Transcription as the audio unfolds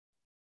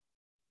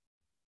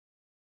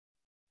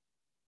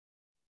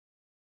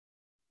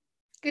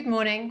Good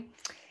morning.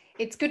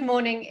 It's good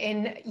morning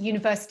in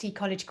University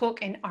College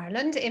Cork in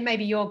Ireland. It may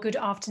be your good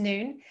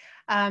afternoon.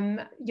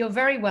 You're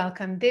very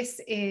welcome.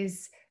 This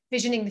is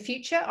Visioning the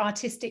Future,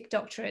 Artistic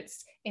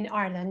Doctorates in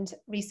Ireland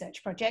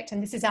research project,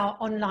 and this is our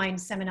online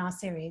seminar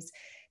series.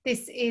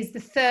 This is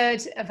the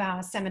third of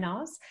our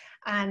seminars,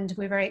 and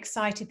we're very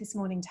excited this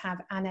morning to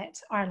have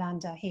Annette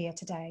Arlander here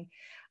today.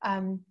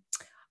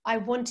 I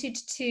wanted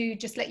to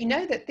just let you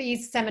know that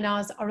these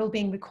seminars are all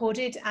being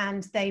recorded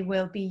and they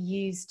will be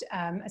used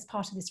as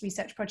part of this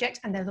research project,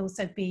 and they'll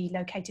also be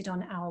located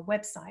on our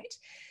website.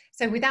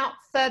 So without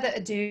further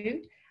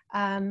ado,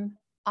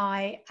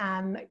 I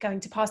am going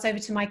to pass over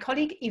to my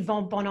colleague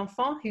Yvonne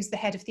Bonenfant, who's the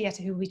head of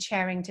theatre, who will be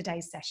chairing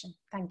today's session.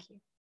 Thank you.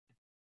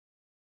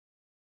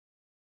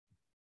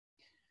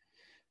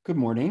 Good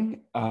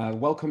morning.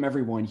 Welcome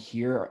everyone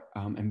here.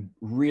 I'm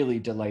really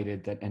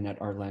delighted that Annette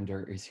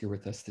Arlander is here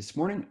with us this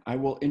morning. I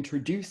will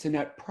introduce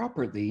Annette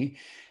properly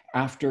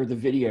after the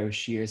video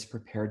she has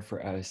prepared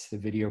for us, the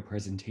video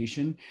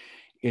presentation.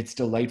 It's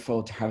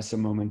delightful to have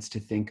some moments to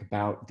think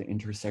about the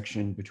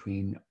intersection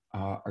between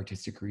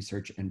artistic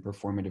research and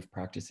performative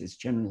practices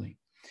generally.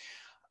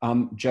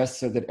 Just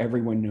so that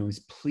everyone knows,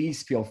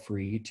 please feel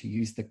free to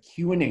use the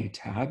Q&A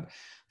tab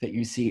that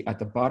you see at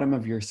the bottom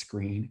of your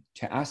screen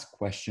to ask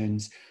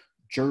questions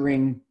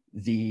during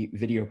the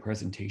video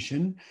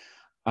presentation.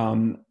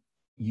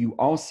 You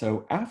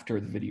also, after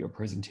the video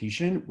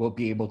presentation, will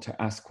be able to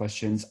ask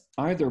questions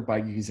either by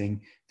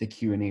using the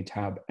Q&A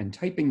tab and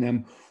typing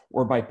them,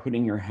 or by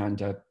putting your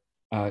hand up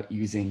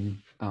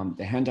using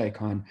the hand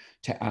icon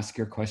to ask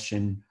your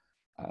question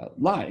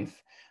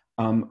live.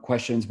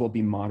 Questions will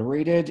be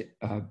moderated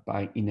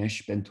by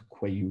Ines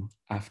Bentuquayu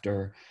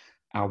after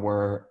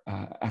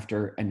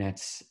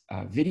Annette's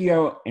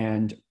video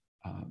and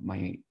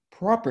my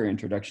proper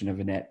introduction of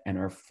Annette and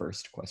our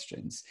first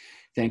questions.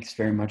 Thanks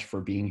very much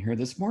for being here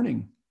this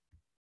morning.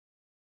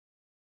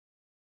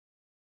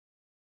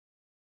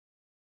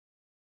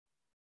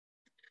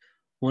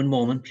 One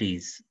moment,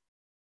 please.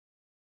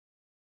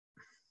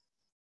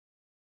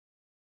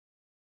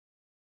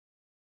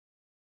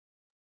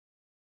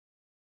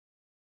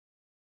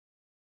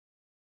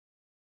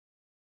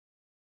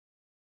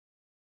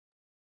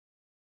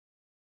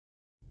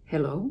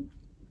 Hello,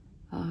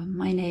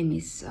 my name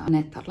is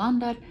Annette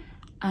Arlander,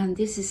 and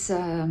this is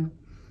an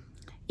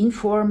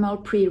informal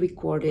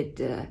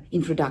pre-recorded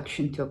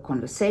introduction to a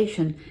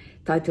conversation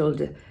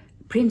titled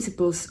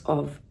Principles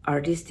of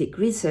Artistic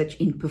Research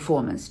in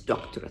Performance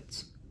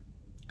Doctorates.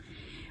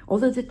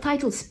 Although the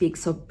title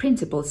speaks of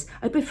principles,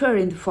 I prefer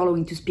in the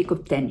following to speak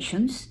of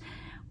tensions,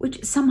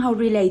 which somehow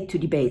relate to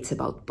debates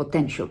about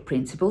potential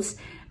principles.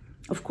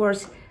 Of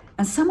course,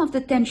 and some of the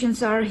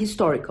tensions are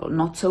historical,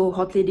 not so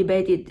hotly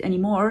debated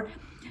anymore,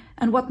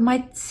 and what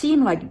might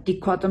seem like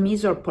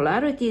dichotomies or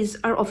polarities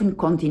are often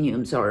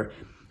continuums or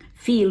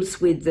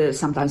fields with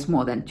sometimes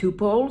more than two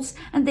poles,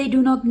 and they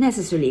do not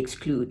necessarily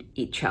exclude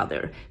each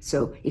other.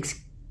 So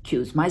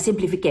excuse my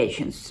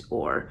simplifications,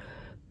 or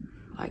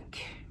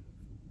like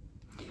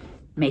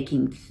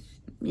making,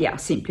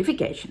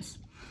 simplifications.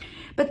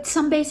 But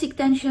some basic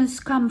tensions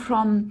come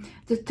from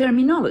the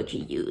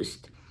terminology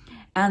used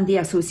and the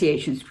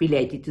associations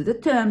related to the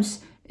terms,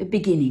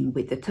 beginning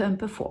with the term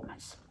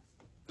performance.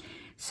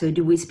 So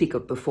do we speak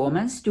of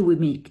performance? Do we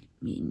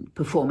mean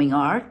performing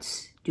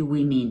arts? Do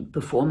we mean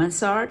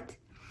performance art?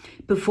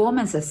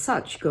 Performance as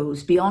such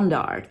goes beyond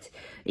art,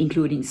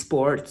 including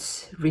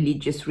sports,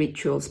 religious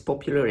rituals,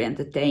 popular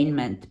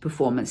entertainment,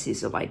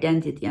 performances of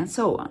identity, and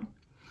so on.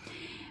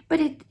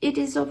 But it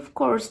is, of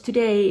course,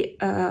 today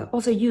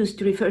also used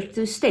to refer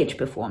to stage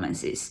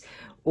performances,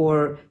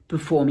 or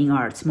performing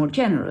arts more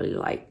generally,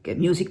 like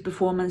music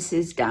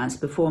performances, dance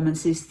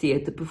performances,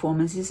 theater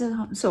performances,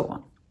 and so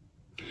on.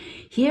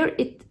 Here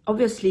it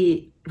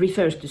obviously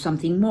refers to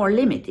something more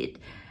limited,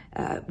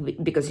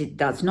 because it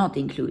does not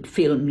include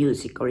film,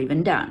 music, or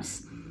even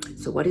dance.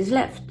 So what is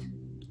left?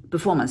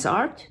 Performance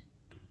art,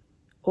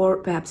 or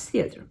perhaps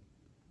theater?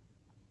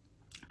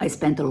 I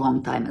spent a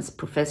long time as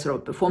professor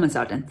of performance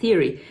art and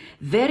theory,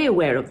 very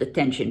aware of the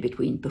tension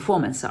between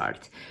performance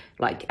art,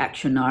 like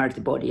action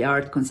art, body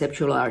art,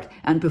 conceptual art,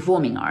 and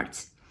performing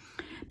arts.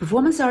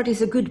 Performance art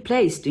is a good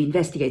place to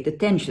investigate the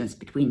tensions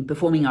between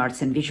performing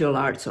arts and visual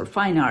arts or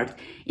fine art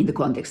in the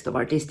context of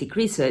artistic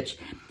research,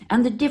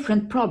 and the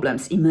different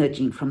problems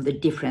emerging from the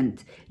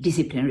different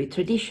disciplinary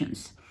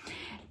traditions.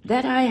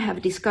 That I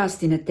have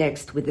discussed in a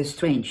text with the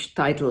strange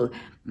title,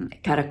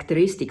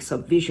 Characteristics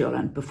of Visual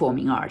and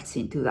Performing Arts,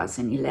 in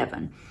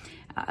 2011.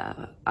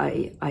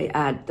 I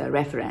add the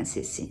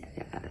references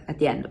at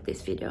the end of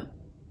this video.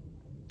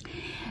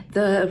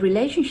 The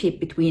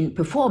relationship between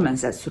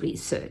performance as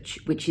research,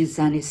 which is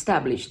an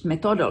established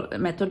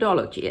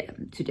methodology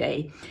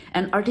today,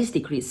 and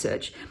artistic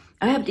research,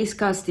 I have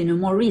discussed in a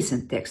more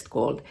recent text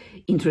called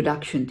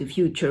Introduction to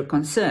Future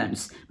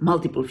Concerns,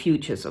 Multiple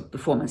Futures of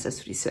Performance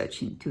as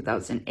Research, in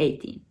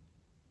 2018.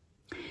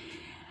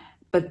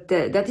 But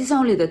that is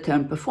only the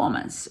term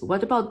performance.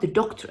 What about the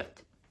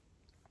doctorate?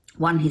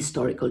 One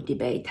historical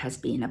debate has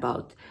been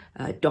about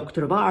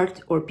Doctor of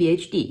Art or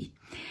PhD.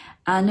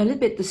 And a little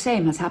bit the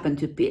same has happened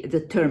to the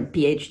term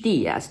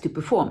PhD as to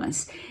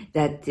performance,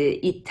 that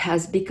it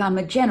has become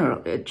a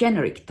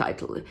generic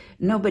title.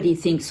 Nobody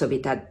thinks of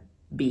it as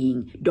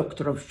being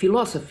Doctor of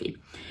Philosophy.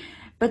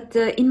 But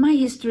in my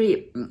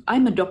history,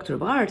 I'm a Doctor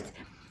of Art.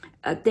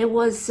 There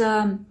was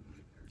a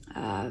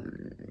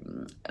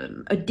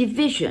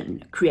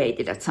division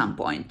created at some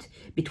point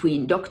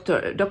between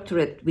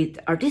doctorate with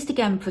artistic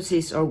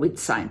emphasis or with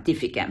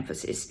scientific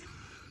emphasis.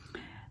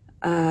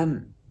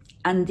 And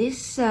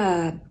this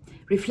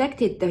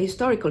reflected the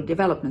historical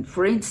development,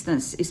 for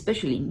instance,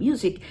 especially in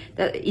music,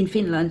 that in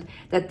Finland,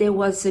 that there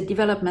was a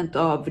development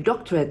of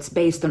doctorates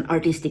based on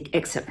artistic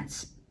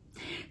excellence.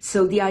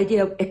 So the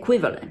idea of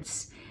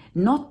equivalence,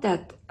 not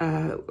that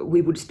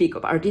we would speak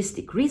of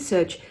artistic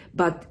research,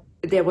 but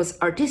there was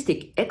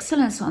artistic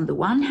excellence on the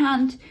one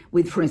hand,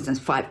 with, for instance,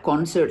 5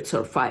 concerts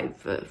or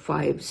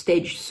five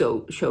stage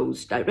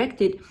shows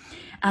directed,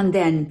 and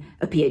then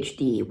a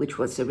PhD, which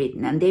was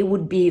written, and they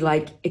would be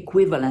like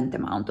equivalent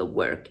amount of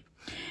work.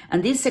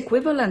 And this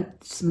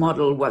equivalence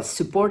model was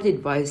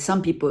supported by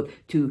some people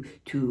to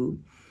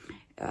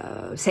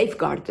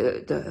safeguard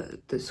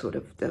the sort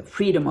of the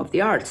freedom of the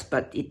arts,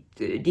 but it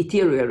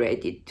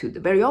deteriorated to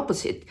the very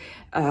opposite,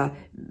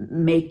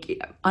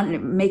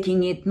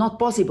 making it not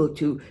possible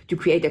to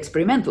create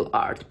experimental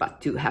art,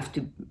 but to have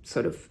to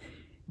sort of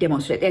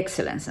demonstrate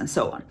excellence and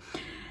so on.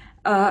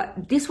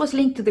 This was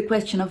linked to the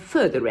question of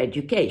further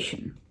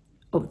education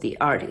of the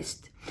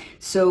artist.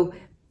 So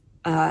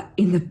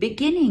in the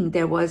beginning,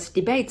 there was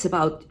debates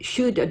about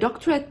should a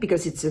doctorate,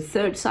 because it's a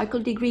 3rd cycle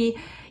degree,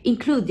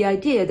 include the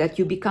idea that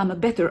you become a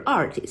better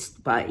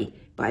artist by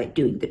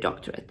doing the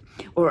doctorate?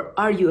 Or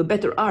are you a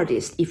better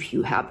artist if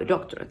you have a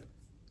doctorate?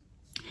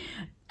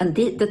 And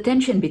the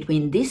tension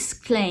between this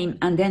claim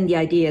and then the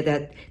idea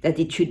that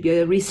it should be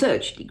a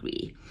research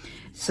degree,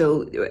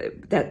 so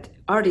that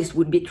artists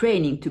would be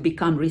training to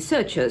become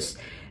researchers,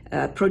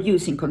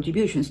 producing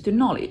contributions to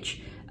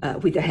knowledge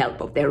with the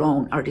help of their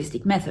own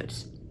artistic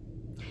methods.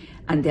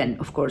 And then,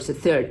 of course, the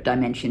 3rd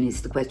dimension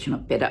is the question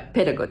of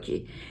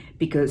pedagogy,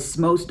 because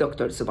most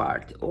doctors of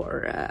art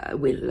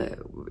will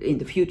in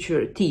the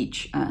future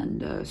teach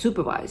and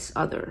supervise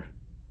other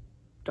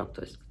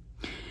doctors.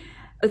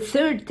 A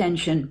 3rd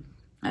tension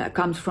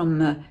comes from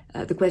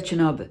the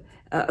question of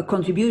a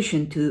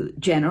contribution to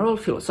general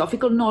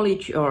philosophical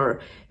knowledge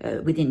or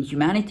within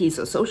humanities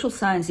or social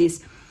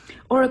sciences,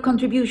 or a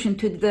contribution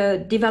to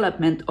the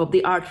development of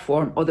the art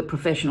form or the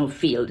professional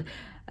field,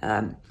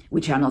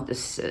 which are not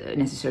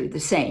necessarily the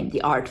same,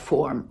 the art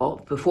form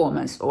of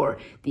performance or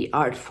the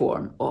art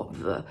form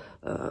of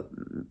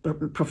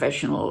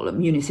professional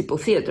municipal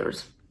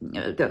theaters,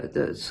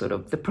 the sort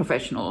of the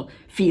professional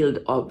field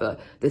of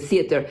the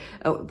theater,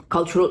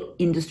 cultural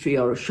industry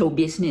or show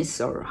business,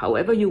 or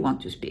however you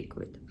want to speak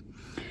of it.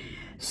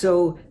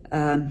 So,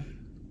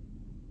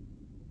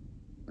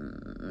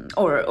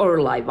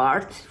 or live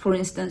art, for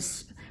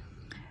instance.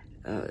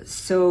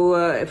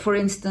 For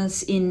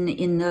instance,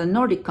 in the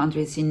Nordic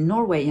countries, in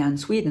Norway and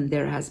Sweden,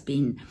 there has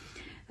been,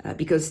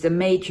 because the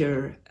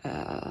major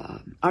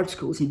art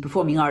schools in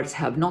performing arts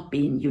have not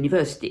been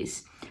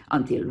universities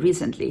until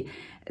recently,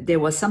 there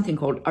was something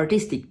called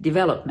artistic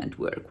development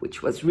work,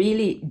 which was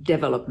really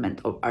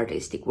development of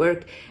artistic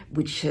work,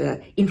 which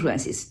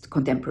influences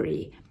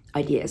contemporary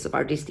ideas of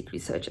artistic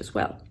research as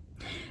well.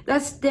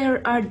 Thus,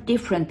 there are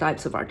different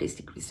types of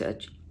artistic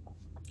research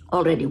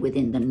already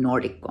within the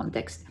Nordic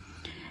context.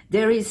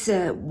 There is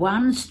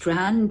one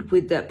strand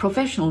with the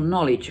professional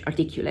knowledge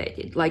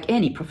articulated, like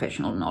any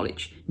professional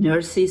knowledge.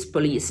 Nurses,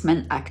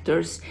 policemen,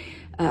 actors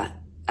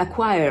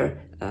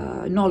acquire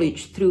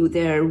knowledge through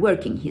their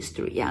working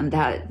history, and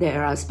that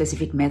there are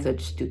specific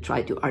methods to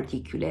try to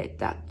articulate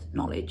that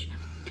knowledge.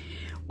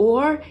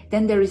 Or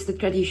then there is the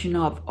tradition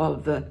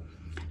of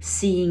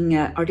seeing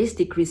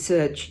artistic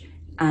research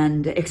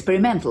and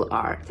experimental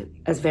art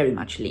as very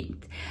much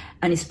linked.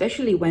 And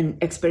especially when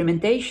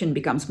experimentation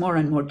becomes more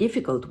and more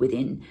difficult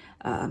within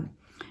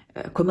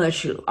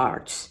commercial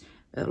arts,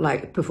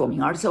 like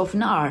performing arts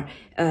often are,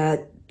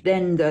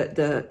 then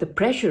the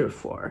pressure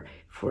for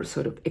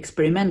sort of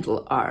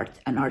experimental art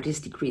and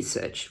artistic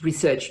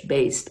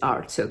research-based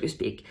art, so to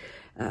speak,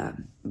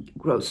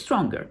 grows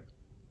stronger.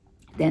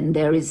 Then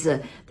there is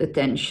the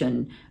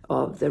tension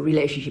of the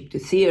relationship to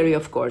theory,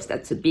 of course,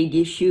 that's a big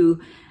issue.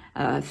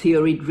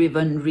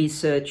 Theory-driven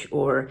research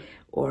or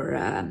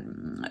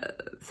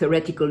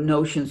theoretical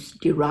notions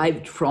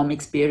derived from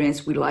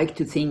experience. We like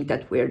to think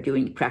that we're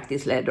doing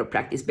practice-led or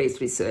practice-based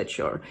research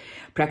or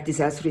practice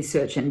as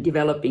research and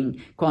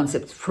developing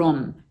concepts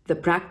from the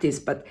practice,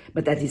 but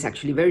that is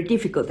actually very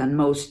difficult, and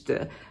most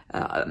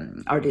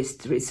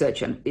artist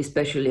research, and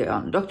especially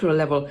on doctoral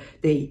level,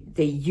 they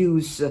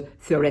use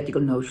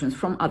theoretical notions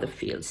from other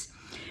fields,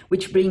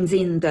 which brings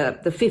in the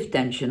 5th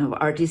tension of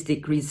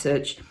artistic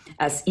research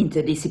as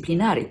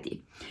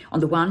interdisciplinarity. On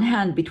the one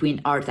hand, between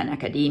art and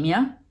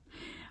academia,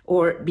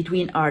 or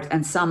between art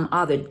and some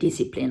other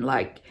discipline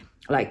like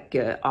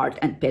art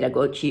and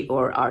pedagogy,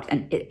 or art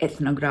and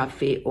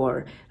ethnography,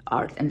 or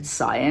art and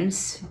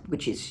science,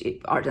 which is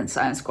art and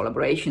science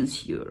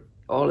collaborations. You're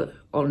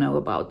all know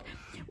about,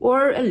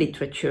 or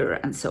literature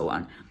and so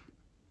on.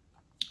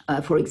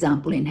 For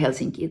example, in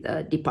Helsinki,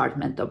 the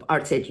Department of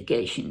Arts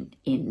Education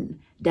in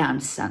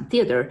dance and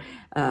theater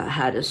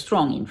had a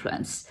strong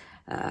influence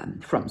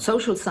from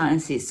social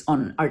sciences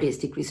on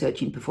artistic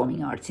research in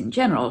performing arts in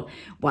general,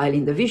 while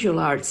in the visual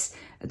arts,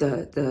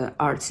 the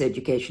arts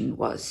education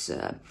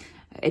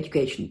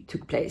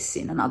took place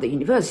in another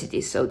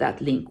university, so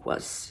that link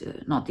was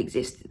not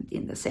existent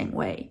in the same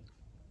way.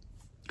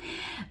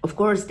 Of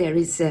course, there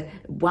is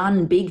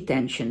one big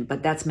tension,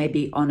 but that's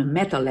maybe on a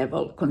meta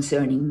level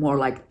concerning more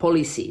like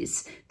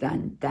policies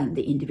than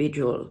the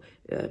individual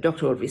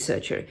doctoral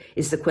researcher,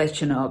 is the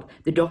question of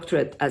the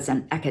doctorate as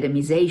an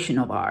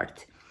academization of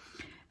art,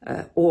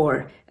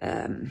 or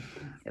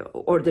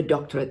the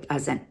doctorate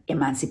as an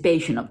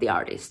emancipation of the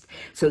artist.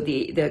 So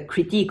the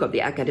critique of the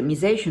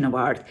academization of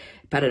art,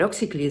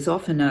 paradoxically, is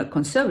often a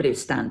conservative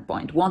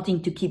standpoint,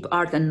 wanting to keep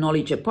art and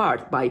knowledge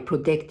apart by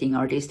protecting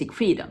artistic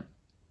freedom.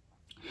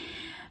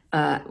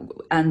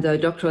 And the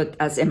doctorate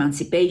as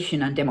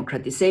emancipation and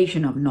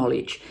democratization of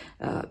knowledge,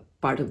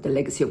 part of the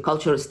legacy of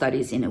cultural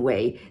studies in a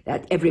way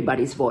that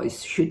everybody's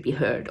voice should be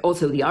heard.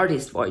 Also the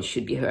artist's voice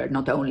should be heard,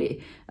 not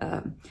only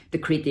the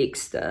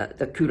critics,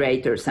 the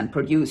curators and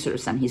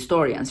producers and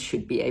historians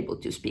should be able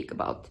to speak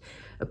about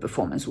a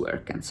performance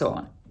work and so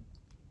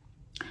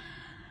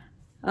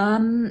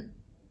on.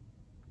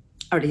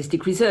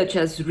 Artistic research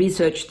as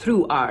research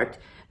through art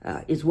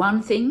is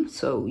one thing,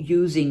 so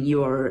using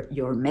your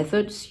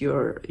methods,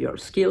 your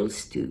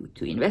skills to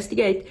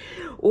investigate,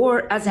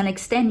 or as an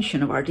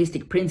extension of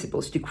artistic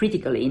principles to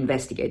critically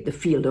investigate the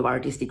field of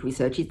artistic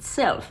research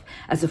itself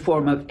as a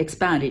form of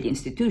expanded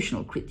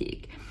institutional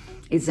critique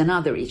is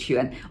another issue.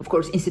 And of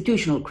course,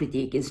 institutional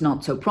critique is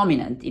not so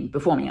prominent in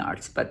performing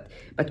arts, but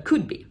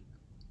could be.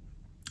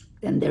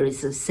 Then there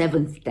is a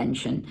seventh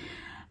tension,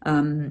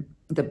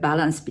 the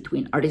balance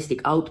between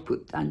artistic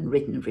output and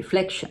written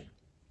reflection.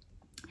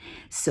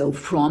 So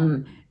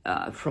from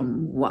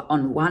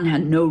on one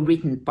hand, no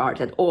written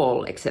part at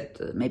all,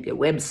 except maybe a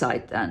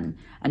website and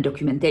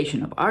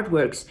documentation of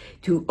artworks,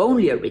 to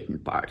only a written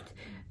part,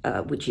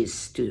 which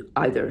is to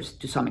either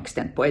to some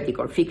extent poetic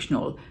or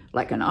fictional,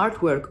 like an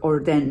artwork, or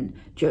then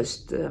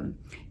just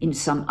in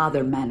some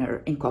other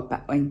manner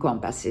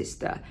encompasses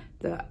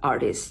the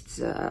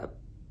artist's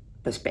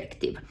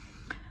perspective.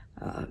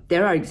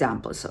 There are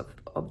examples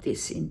of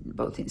this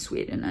both in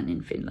Sweden and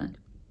in Finland.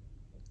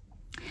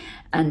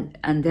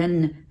 And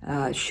then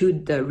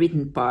should the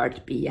written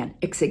part be an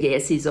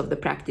exegesis of the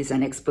practice,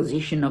 an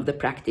exposition of the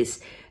practice,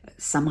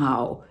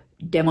 somehow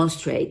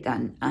demonstrate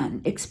and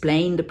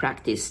explain the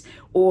practice,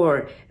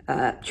 or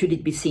should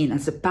it be seen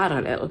as a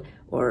parallel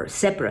or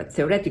separate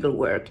theoretical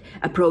work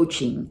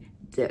approaching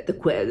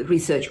the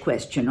research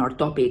question or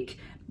topic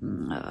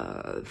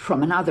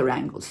from another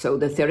angle? So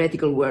the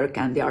theoretical work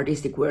and the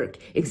artistic work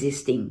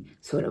existing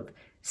sort of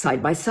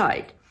side by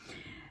side.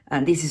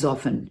 And this is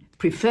often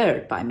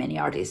preferred by many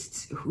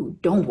artists who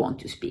don't want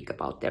to speak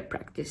about their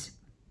practice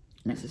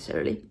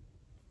necessarily.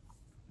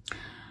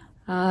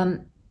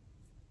 And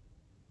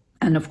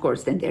of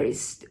course, then there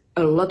is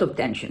a lot of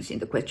tensions in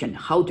the question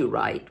how to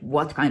write,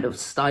 what kind of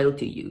style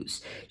to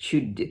use.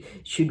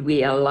 Should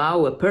we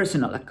allow a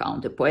personal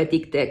account, a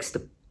poetic text,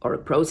 or a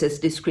process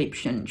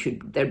description?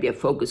 Should there be a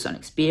focus on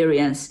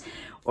experience?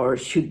 Or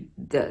should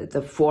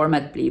the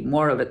format be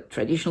more of a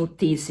traditional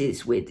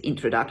thesis with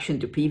introduction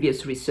to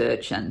previous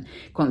research and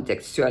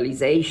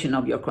contextualization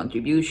of your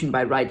contribution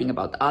by writing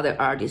about other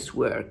artists'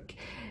 work,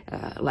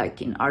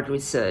 like in art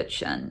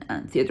research and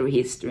theater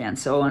history and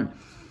so on?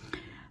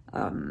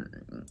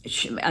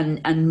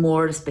 And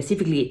more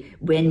specifically,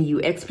 when you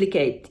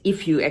explicate,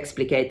 if you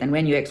explicate, and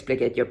when you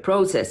explicate your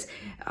process,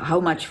 how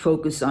much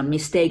focus on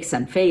mistakes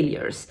and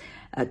failures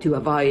to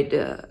avoid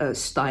a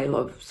style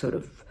of sort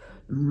of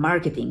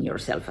marketing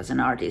yourself as an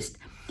artist?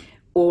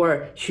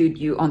 Or should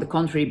you, on the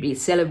contrary, be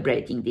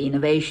celebrating the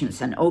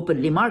innovations and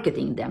openly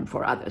marketing them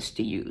for others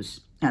to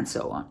use, and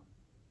so on?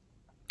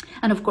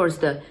 And of course,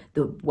 the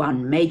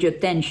one major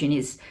tension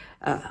is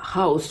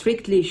how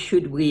strictly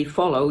should we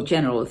follow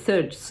general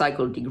third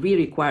cycle degree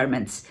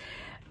requirements,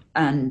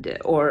 and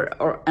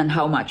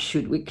how much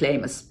should we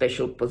claim a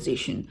special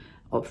position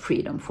of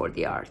freedom for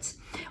the arts?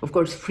 Of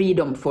course,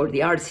 freedom for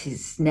the arts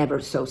is never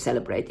so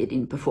celebrated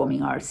in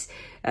performing arts.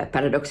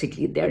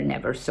 Paradoxically, they're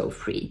never so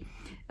free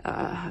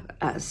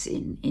as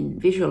in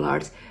visual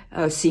arts,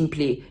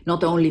 simply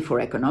not only for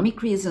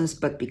economic reasons,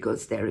 but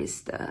because there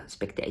is the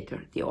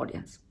spectator, the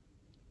audience.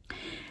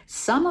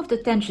 Some of the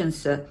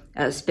tensions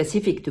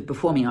specific to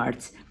performing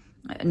arts,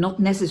 not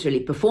necessarily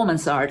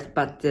performance art,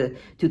 but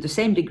to the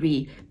same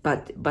degree,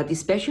 but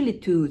especially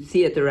to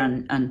theater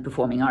and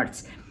performing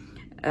arts,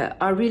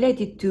 are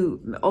related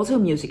to, also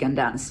music and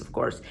dance, of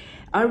course,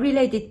 are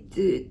related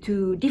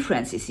to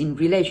differences in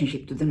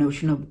relationship to the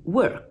notion of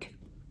work.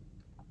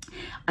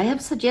 I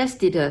have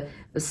suggested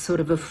a sort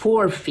of a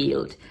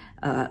four-field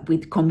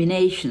with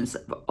combinations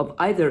of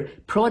either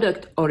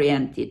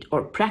product-oriented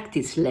or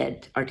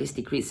practice-led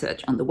artistic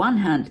research on the one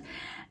hand,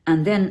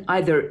 and then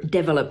either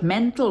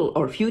developmental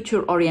or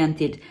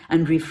future-oriented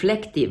and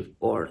reflective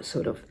or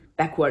sort of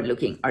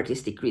backward-looking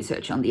artistic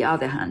research on the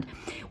other hand,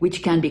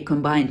 which can be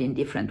combined in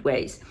different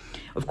ways.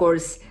 Of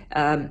course,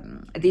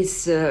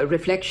 this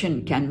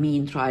reflection can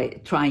mean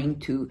trying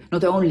to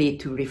not only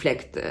to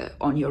reflect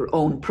on your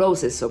own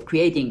process of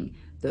creating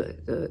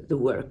the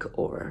work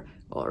or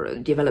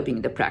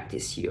developing the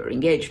practice you're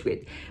engaged with,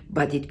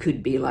 but it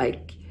could be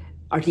like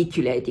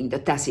articulating the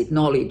tacit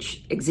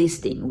knowledge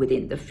existing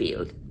within the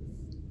field.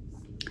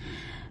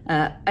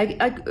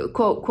 I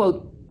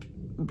quote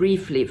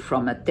briefly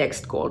from a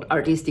text called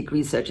Artistic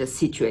Research as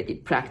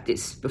Situated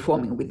Practice,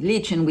 Performing with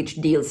Religion, which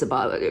deals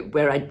about,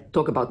 where I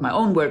talk about my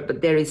own work,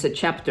 but there is a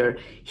chapter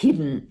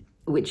hidden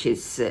which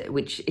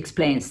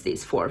explains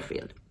this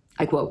forefield.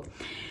 I quote,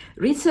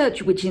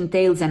 "Research which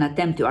entails an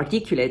attempt to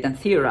articulate and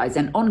theorize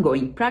an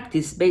ongoing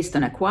practice based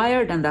on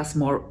acquired and thus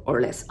more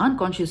or less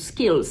unconscious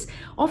skills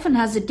often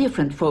has a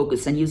different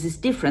focus and uses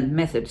different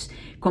methods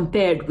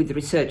compared with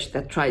research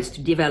that tries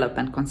to develop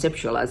and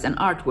conceptualize an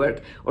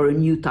artwork or a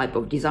new type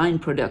of design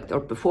product or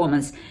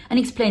performance and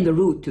explain the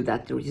route to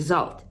that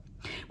result.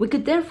 We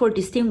could therefore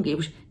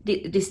distinguish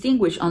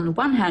on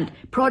one hand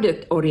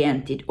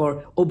product-oriented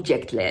or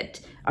object-led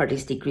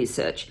artistic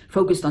research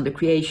focused on the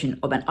creation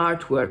of an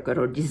artwork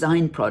or a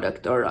design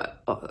product or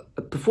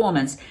a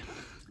performance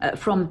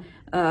from,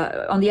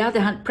 on the other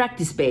hand,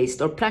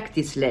 practice-based or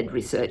practice-led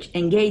research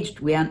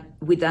engaged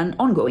with an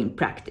ongoing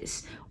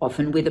practice,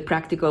 often with a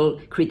practical,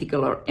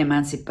 critical or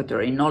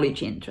emancipatory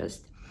knowledge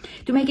interest.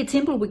 To make it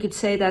simple, we could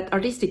say that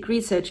artistic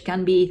research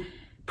can be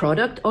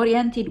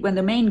product-oriented when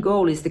the main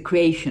goal is the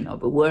creation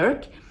of a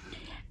work,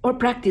 or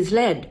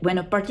practice-led when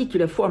a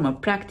particular form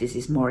of practice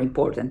is more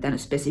important than a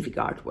specific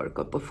artwork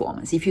or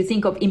performance. If you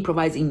think of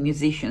improvising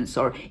musicians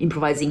or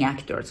improvising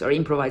actors or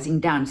improvising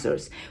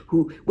dancers,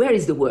 where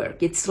is the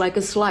work? It's like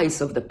a slice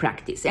of the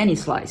practice. Any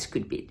slice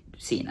could be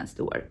seen as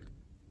the work.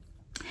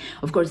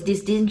 Of course,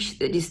 this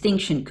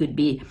distinction could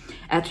be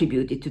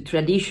attributed to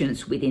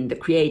traditions within the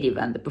creative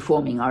and the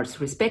performing arts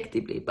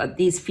respectively, but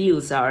these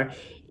fields are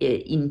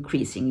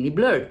increasingly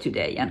blurred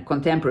today, and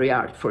contemporary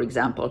art, for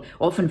example,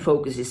 often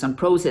focuses on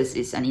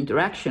processes and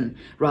interaction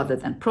rather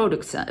than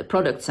products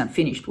and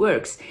finished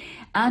works.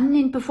 And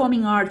in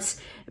performing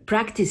arts,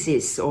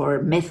 practices or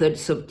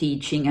methods of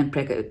teaching and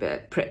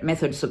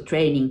methods of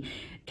training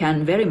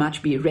can very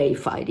much be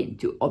reified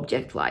into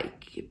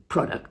object-like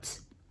products.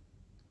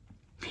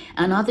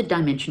 Another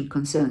dimension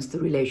concerns the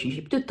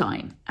relationship to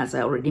time, as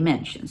I already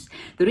mentioned.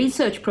 The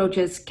research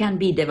projects can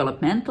be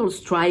developmental,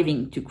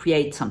 striving to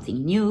create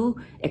something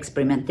new,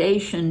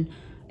 experimental,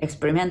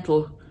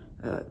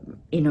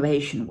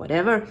 innovation,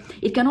 whatever.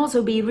 It can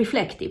also be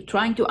reflective,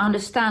 trying to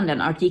understand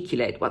and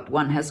articulate what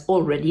one has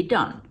already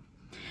done.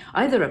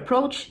 Either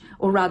approach,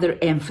 or rather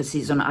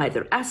emphasis on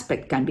either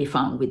aspect, can be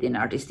found within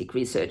artistic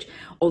research,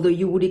 although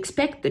you would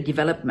expect the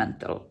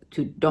developmental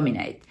to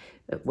dominate.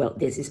 Well,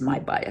 this is my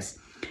bias.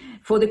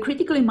 For the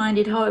critically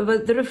minded, however,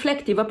 the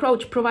reflective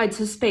approach provides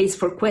a space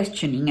for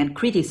questioning and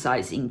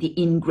criticizing the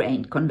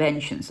ingrained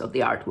conventions of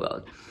the art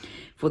world.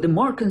 For the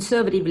more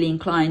conservatively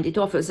inclined, it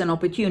offers an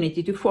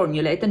opportunity to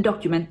formulate and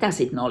document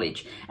tacit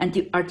knowledge and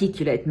to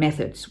articulate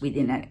methods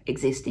within an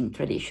existing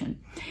tradition.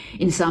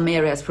 In some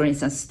areas, for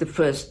instance, the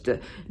first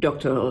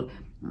doctoral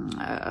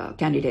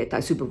candidate I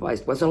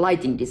supervised was a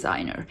lighting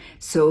designer.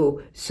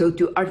 So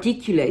to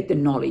articulate the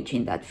knowledge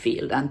in that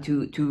field and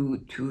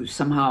to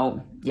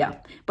somehow,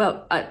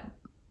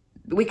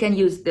 we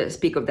can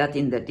speak of that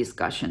in the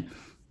discussion.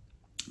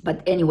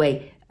 But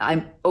anyway,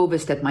 I'm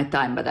overstepped my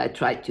time, but I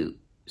try to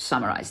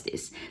summarize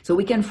this. So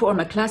we can form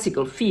a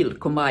classical field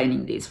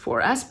combining these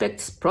four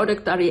aspects: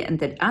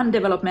 product-oriented and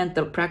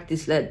developmental,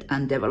 practice-led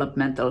and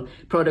developmental,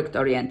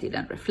 product-oriented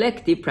and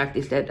reflective,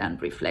 practice-led and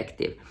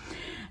reflective.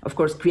 Of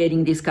course,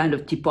 creating this kind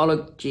of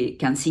typology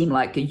can seem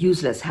like a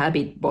useless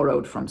habit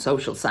borrowed from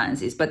social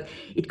sciences, but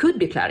it could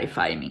be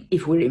clarifying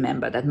if we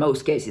remember that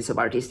most cases of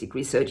artistic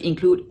research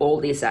include all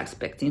these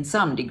aspects in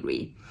some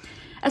degree.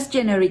 As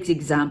generic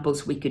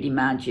examples, we could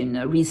imagine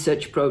a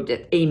research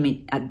project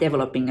aiming at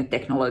developing a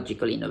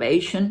technological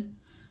innovation,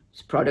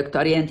 it's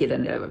product-oriented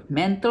and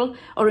developmental,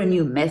 or a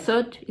new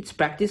method, it's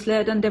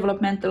practice-led and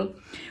developmental,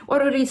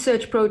 or a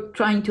research project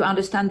trying to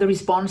understand the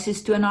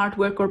responses to an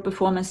artwork or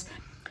performance,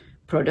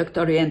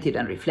 product-oriented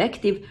and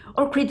reflective,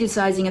 or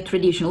criticizing a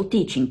traditional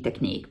teaching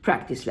technique,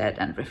 practice-led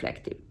and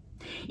reflective.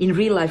 In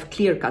real life,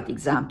 clear-cut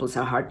examples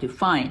are hard to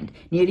find.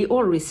 Nearly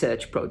all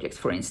research projects,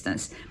 for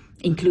instance,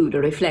 include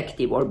a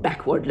reflective or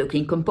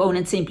backward-looking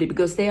component simply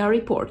because they are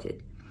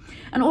reported.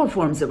 And all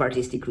forms of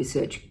artistic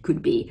research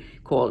could be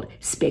called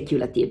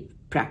speculative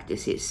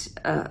practices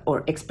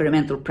or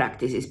experimental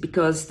practices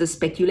because the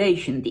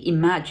speculation, the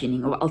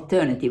imagining of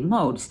alternative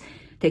modes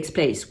takes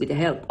place with the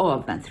help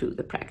of and through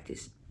the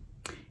practice.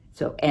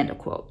 So, end of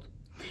quote.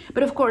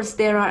 But of course,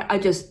 there are, I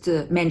just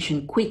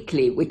mentioned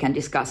quickly, we can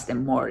discuss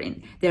them more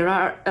there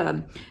are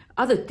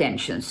other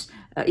tensions,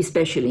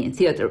 especially in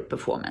theater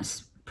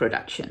performance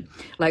production,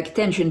 like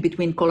tension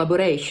between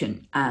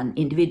collaboration and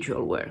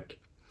individual work.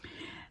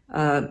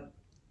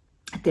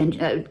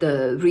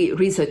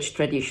 research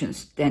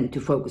traditions tend to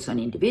focus on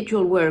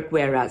individual work,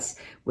 whereas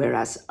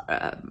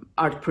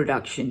art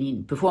production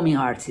in performing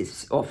arts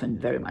is often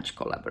very much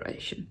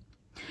collaboration.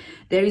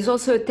 There is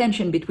also a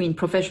tension between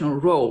professional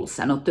roles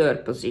and auteur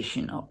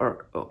position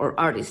or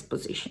artist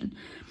position.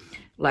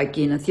 Like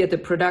in a theater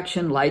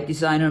production, light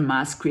designer,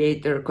 mask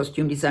creator,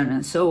 costume designer,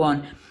 and so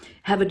on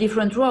have a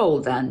different role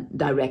than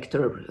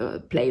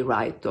director,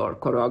 playwright, or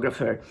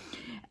choreographer.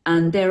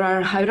 And there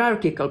are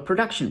hierarchical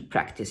production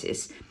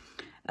practices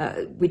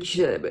which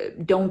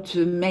don't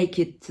make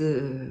it,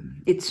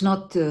 it's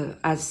not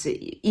as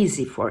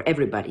easy for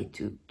everybody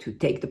to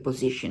take the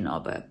position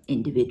of an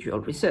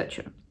individual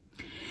researcher.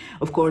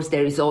 Of course,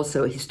 there is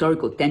also a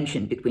historical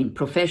tension between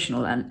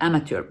professional and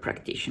amateur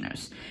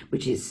practitioners,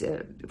 which is,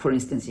 for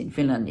instance, in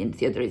Finland, in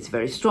theater, it's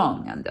very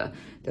strong, and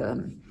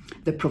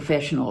the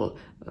professional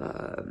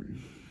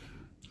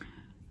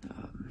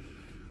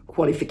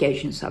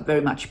qualifications are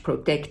very much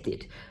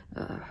protected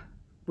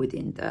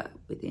within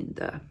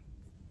the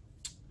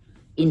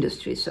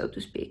industry, so to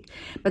speak.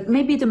 But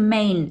maybe the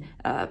main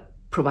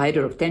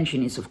provider of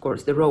tension is, of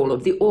course, the role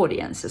of the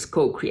audience as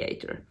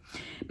co-creator,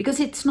 because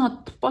it's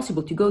not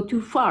possible to go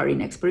too far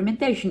in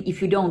experimentation if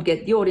you don't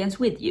get the audience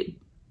with you.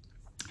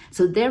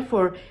 So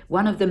therefore,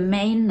 one of the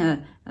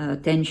main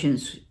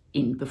tensions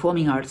in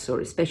performing arts, or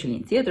especially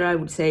in theater, I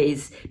would say,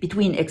 is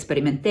between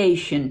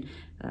experimentation,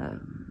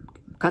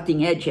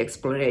 cutting-edge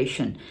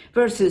exploration,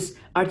 versus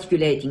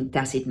articulating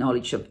tacit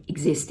knowledge of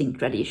existing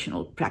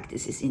traditional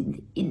practices in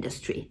the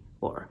industry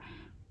or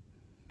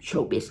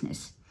show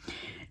business.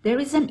 There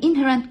is an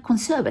inherent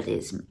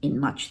conservatism in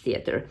much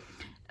theater,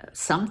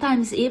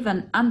 sometimes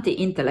even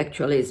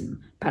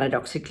anti-intellectualism,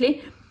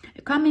 paradoxically,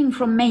 coming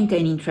from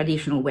maintaining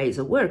traditional ways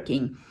of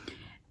working,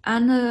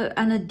 and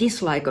a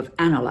dislike of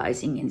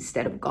analyzing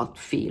instead of gut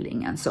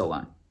feeling, and so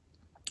on.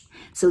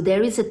 So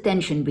there is a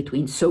tension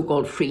between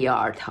so-called free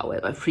art,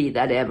 however free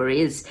that ever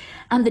is,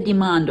 and the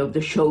demand of the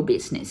show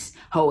business,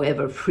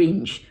 however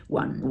fringe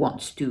one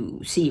wants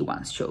to see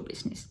one's show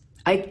business.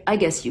 I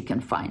guess you can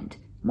find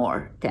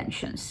more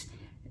tensions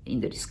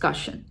in the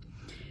discussion.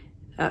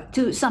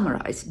 To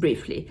summarize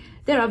briefly,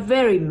 there are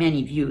very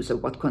many views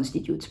of what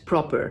constitutes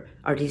proper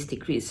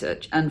artistic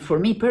research, and for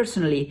me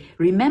personally,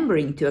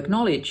 remembering to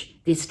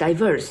acknowledge this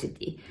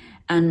diversity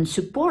and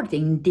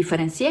supporting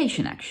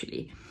differentiation,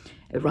 actually,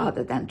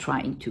 rather than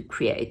trying to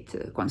create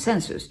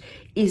consensus,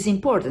 is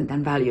important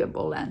and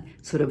valuable, and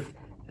sort of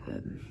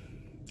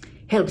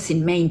helps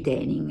in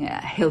maintaining a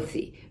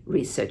healthy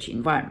research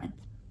environment.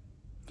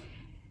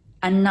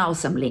 And now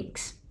some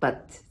links,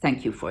 but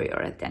thank you for your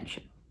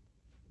attention.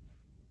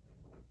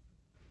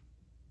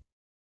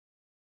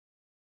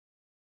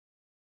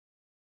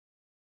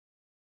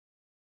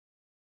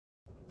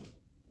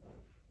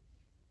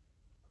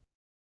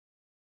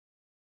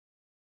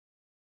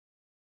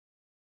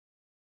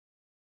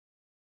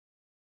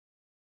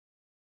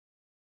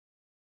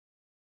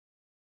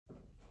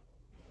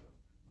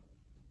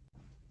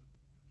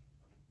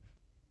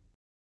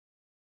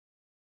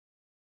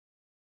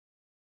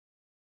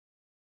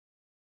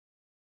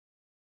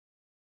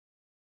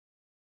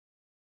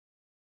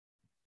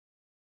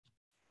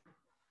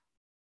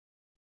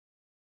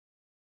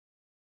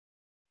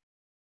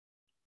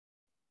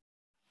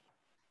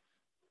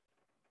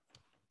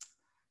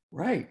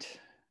 Right.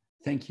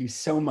 Thank you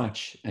so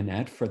much,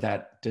 Annette, for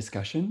that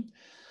discussion.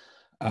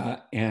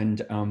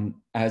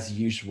 As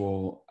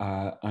usual,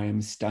 I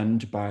am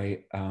stunned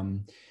by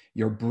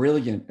your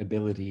brilliant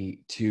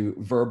ability to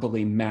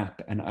verbally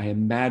map, and I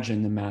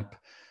imagine the map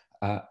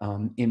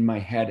in my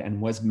head and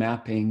was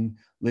mapping,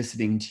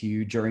 listening to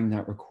you during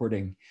that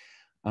recording.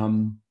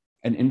 An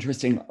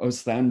interesting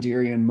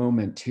Oslanderian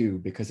moment too,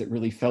 because it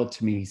really felt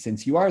to me,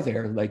 since you are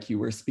there, like you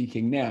were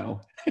speaking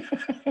now.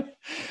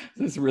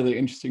 This is a really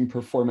interesting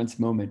performance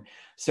moment.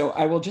 So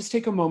I will just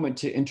take a moment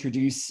to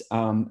introduce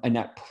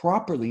Annette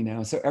properly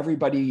now. So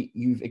everybody,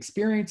 you've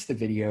experienced the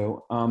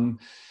video.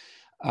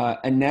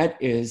 Annette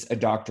is a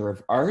doctor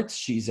of arts.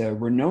 She's a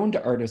renowned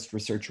artist,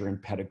 researcher,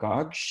 and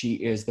pedagogue. She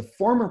is the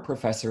former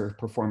professor of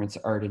performance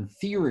art and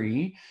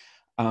theory,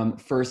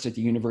 first at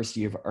the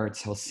University of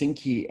Arts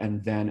Helsinki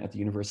and then at the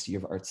University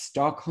of Arts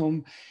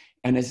Stockholm,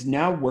 and is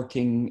now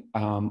working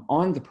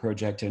on the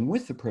project and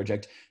with the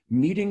project,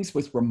 Meetings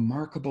with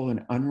Remarkable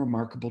and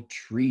Unremarkable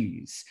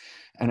Trees.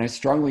 And I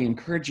strongly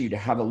encourage you to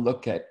have a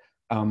look at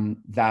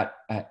that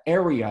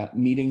area,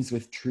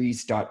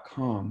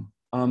 meetingswithtrees.com.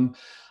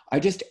 I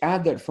just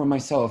add that for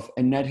myself,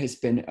 Annette has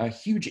been a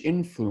huge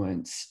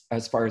influence,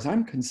 as far as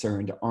I'm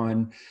concerned,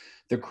 on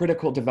the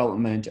critical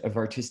development of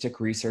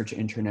artistic research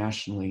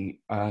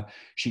internationally.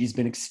 She's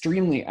been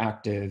extremely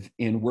active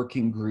in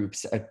working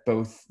groups at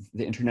both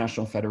the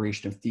International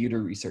Federation of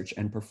Theater Research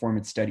and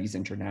Performance Studies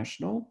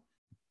International.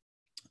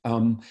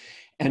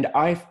 And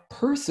I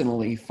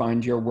personally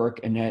find your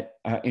work, Annette,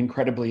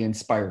 incredibly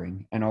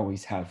inspiring, and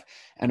always have,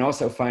 and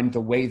also find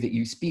the way that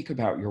you speak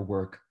about your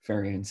work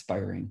very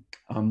inspiring.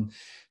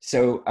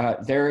 So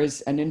there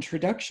is an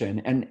introduction,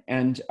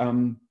 and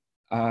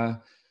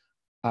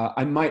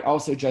I might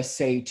also just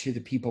say to the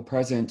people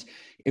present,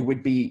 it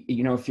would be,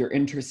 if you're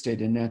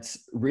interested,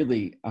 Annette's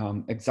really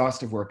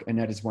exhaustive work.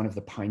 Annette is one of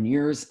the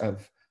pioneers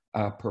of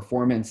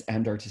performance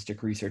and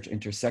artistic research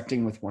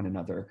intersecting with one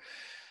another.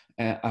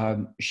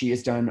 She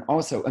has done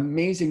also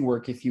amazing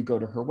work. If you go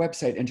to her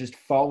website and just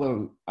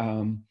follow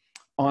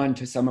on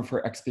to some of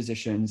her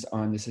expositions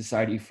on the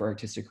Society for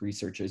Artistic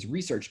Research's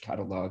research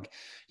catalog,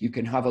 you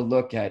can have a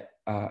look at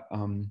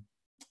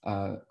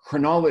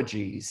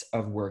chronologies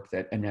of work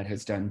that Annette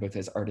has done both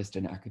as artist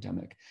and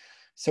academic.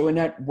 So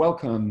Annette,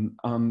 welcome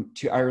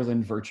to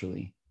Ireland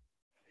virtually.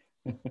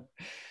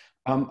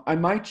 I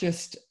might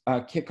just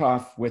kick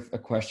off with a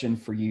question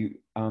for you.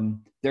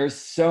 There's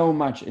so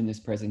much in this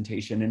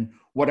presentation, and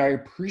what I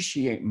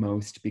appreciate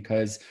most,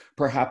 because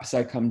perhaps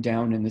I come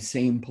down in the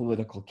same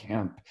political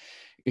camp,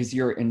 is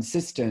your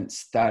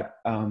insistence that,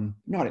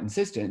 not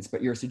insistence,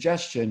 but your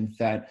suggestion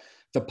that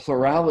the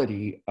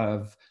plurality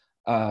of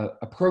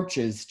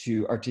approaches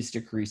to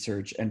artistic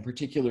research, and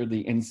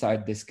particularly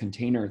inside this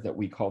container that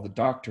we call the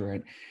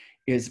doctorate,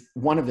 is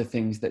one of the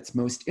things that's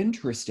most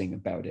interesting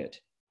about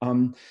it.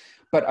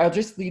 But I'll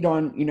just lead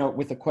on,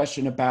 with a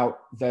question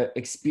about the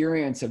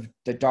experience of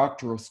the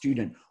doctoral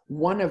student.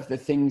 One of the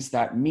things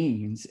that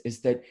means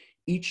is that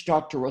each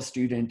doctoral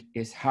student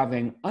is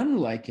having,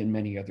 unlike in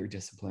many other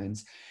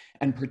disciplines,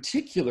 and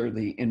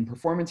particularly in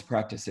performance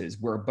practices,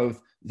 where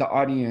both the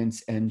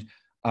audience and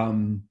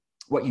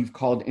what you've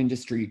called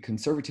industry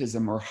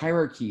conservatism or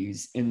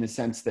hierarchies, in the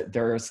sense that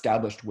there are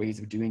established ways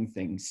of doing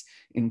things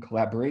in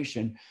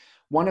collaboration.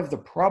 One of the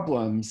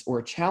problems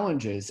or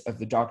challenges of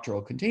the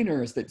doctoral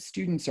container is that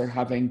students are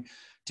having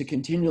to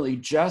continually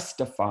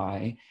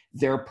justify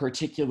their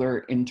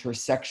particular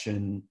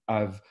intersection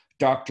of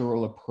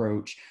doctoral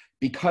approach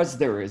because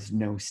there is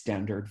no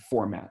standard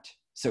format,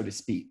 so to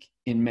speak,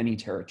 in many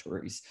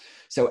territories.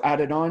 So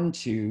added on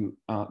to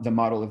the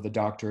model of the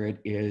doctorate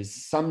is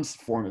some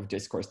form of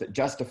discourse that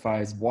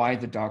justifies why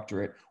the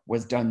doctorate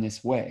was done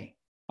this way.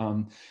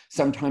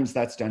 Sometimes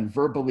that's done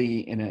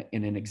verbally in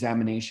an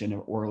examination,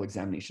 or oral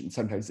examination.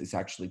 Sometimes it's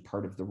actually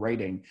part of the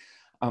writing.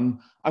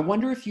 I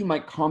wonder if you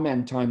might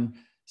comment on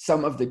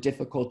some of the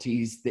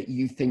difficulties that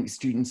you think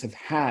students have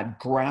had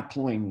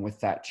grappling with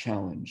that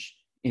challenge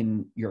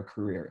in your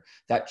career,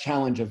 that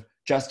challenge of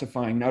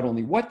justifying not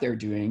only what they're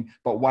doing,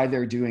 but why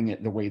they're doing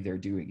it the way they're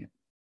doing it.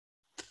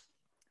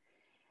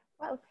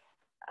 Well,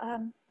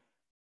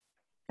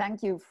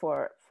 thank you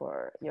for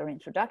your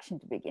introduction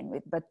to begin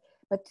with,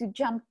 but to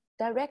jump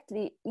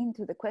directly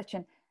into the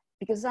question,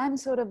 because I'm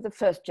sort of the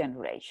first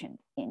generation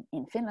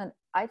in Finland,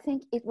 I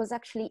think it was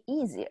actually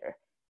easier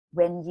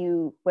when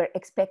you were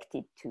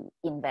expected to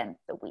invent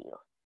the wheel.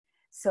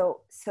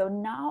 So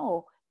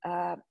now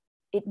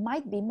it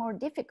might be more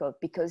difficult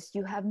because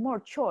you have more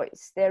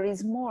choice. There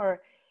is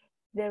more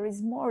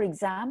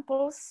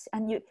examples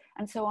and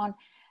so on.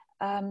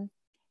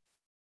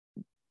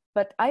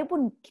 But I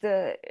wouldn't,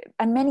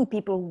 and many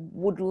people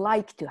would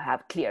like to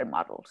have clear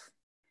models.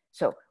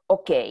 So,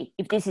 okay,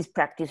 if this is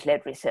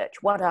practice-led research,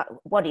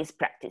 what is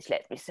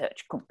practice-led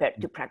research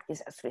compared to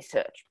practice as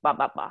research, blah,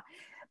 blah, blah.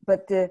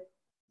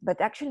 But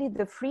actually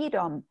the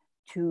freedom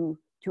to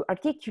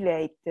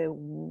articulate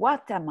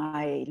what am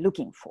I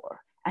looking for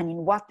and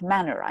in what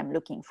manner I'm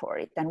looking for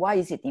it and why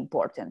is it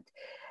important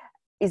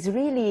is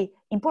really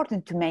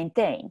important to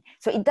maintain.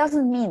 So it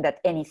doesn't mean that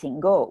anything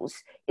goes.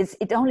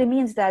 It only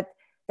means that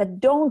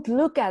don't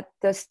look at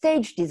the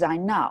stage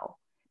design now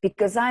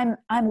because I'm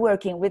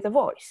working with a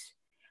voice.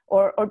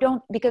 Or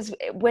don't, because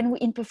when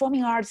in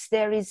performing arts,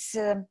 there is,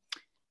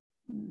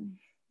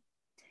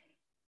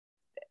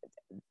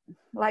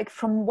 like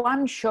from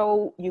one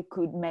show, you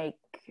could make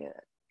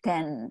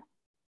 10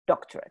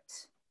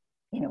 doctorates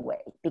in a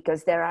way,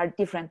 because there are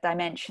different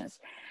dimensions.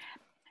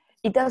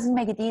 It doesn't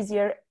make it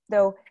easier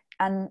though.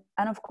 And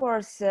of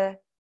course,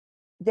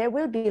 there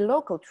will be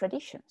local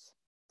traditions.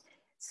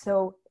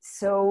 So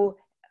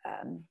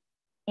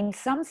in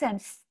some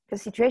sense, the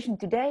situation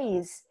today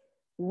is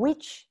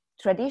which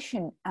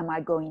tradition am I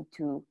going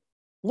to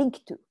link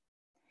to?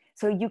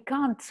 So you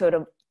can't sort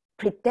of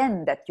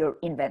pretend that you're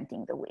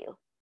inventing the wheel.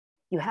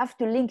 You have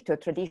to link to a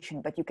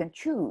tradition, but you can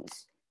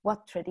choose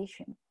what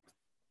tradition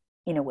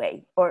in a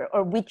way,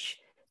 or which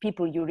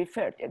people you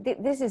refer to.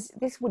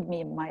 This would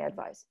be my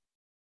advice.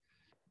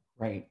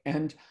 Right,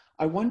 and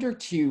I wonder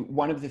too,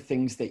 one of the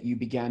things that you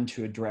began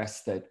to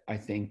address that I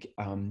think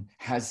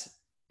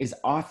is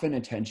often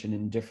attention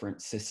in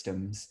different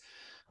systems.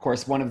 Of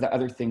course, one of the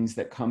other things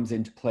that comes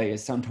into play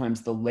is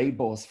sometimes the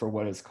labels for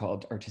what is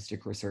called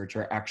artistic research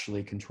are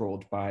actually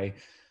controlled by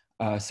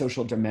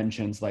social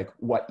dimensions like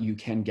what you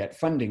can get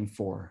funding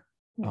for,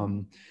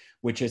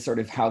 which is sort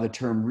of how the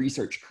term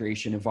research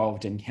creation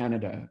evolved in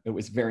Canada. It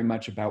was very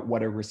much about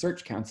what a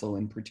research council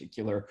in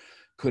particular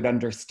could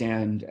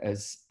understand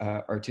as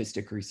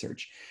artistic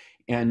research.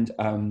 And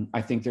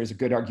I think there's a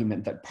good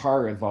argument that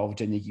PAR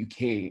evolved in the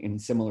UK in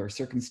similar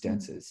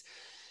circumstances.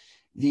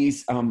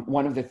 These,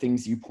 one of the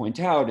things you point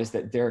out is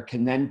that there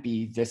can then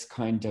be this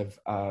kind of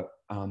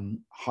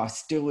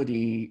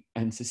hostility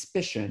and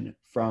suspicion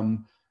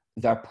from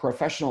the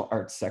professional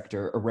arts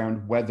sector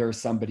around whether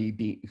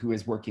somebody who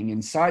is working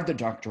inside the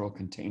doctoral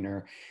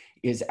container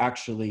is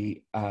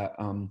actually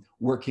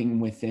working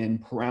within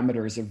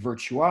parameters of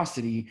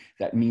virtuosity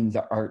that mean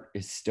the art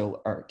is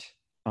still art.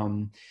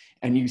 And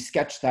you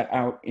sketched that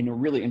out in a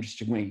really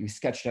interesting way. You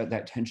sketched out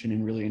that tension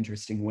in really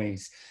interesting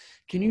ways.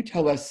 Can you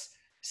tell us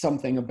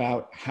something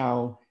about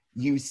how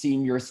you've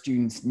seen your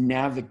students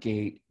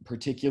navigate,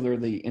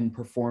 particularly in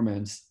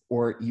performance,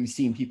 or you've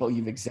seen people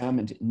you've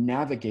examined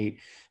navigate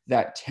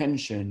that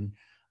tension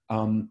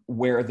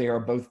where they are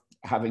both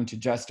having to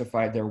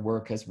justify their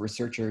work as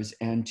researchers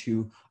and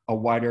to a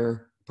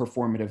wider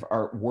performative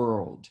art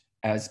world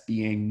as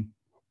being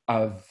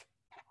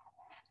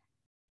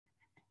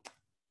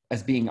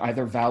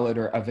either valid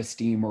or of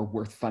esteem or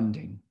worth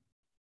funding?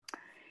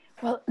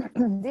 Well,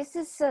 this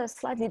is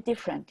slightly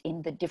different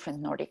in the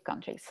different Nordic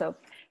countries.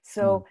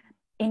 So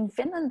in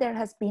Finland, there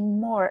has been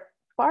more,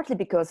 partly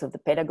because of the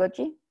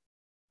pedagogy,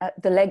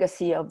 the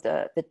legacy of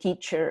the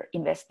teacher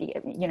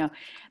investigating, you know,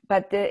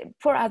 but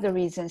for other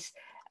reasons,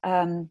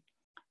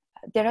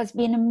 there has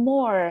been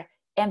more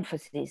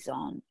emphasis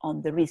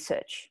on the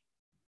research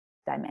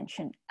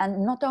dimension,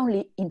 and not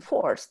only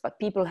enforced, but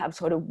people have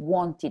sort of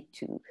wanted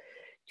to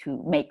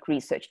make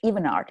research,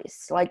 even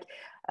artists. Like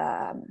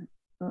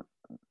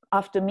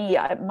after me,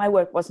 my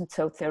work wasn't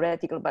so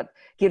theoretical, but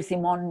Kirsi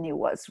Monni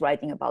was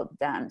writing about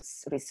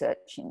dance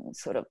research in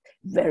sort of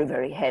very,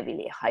 very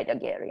heavily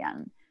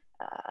Heideggerian,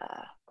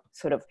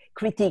 sort of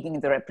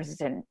critiquing the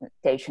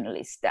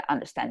representationalist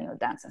understanding of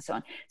dance and so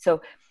on.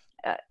 So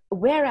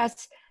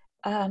whereas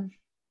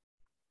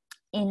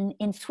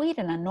in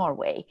Sweden and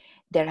Norway,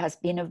 there has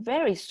been a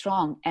very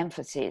strong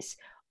emphasis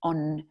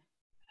on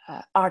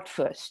art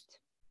first,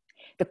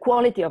 the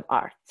quality of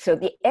art. So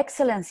the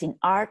excellence in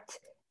art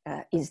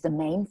is the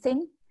main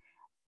thing.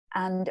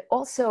 And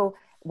also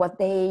what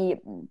I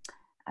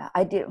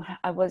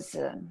was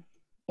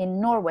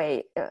in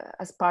Norway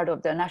as part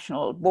of the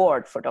national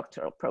board for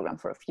doctoral program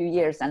for a few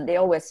years, and they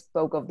always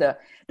spoke of the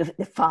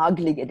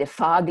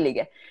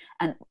faglige.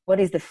 And what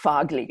is the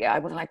faglige? I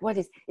was like,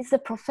 it's the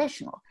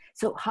professional.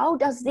 So how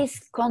does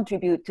this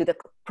contribute to the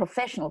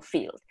professional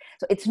field?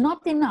 So it's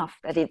not enough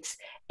that it's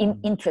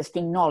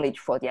interesting knowledge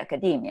for the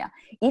academia.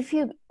 If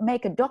you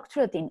make a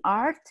doctorate in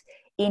art,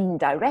 in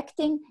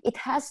directing, it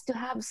has to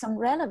have some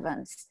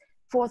relevance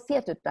for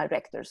theater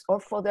directors or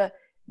for the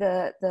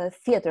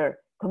theater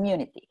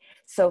community.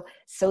 So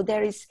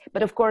there is,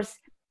 but of course,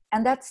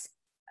 and that's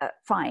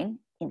fine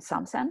in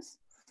some sense,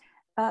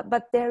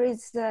 but there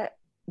is,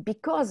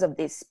 because of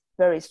this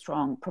very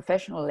strong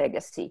professional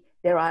legacy,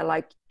 there are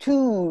like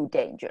two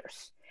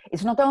dangers.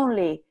 It's not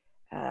only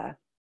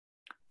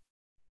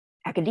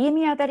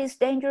academia that is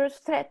dangerous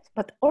threat,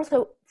 but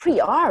also free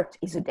art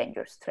is a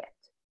dangerous threat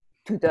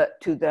to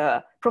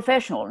the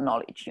professional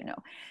knowledge, you know.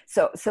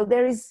 So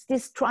there is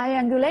this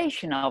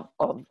triangulation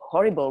of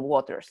horrible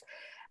waters.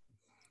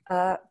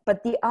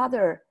 But the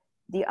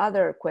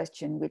other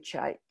question, which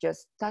I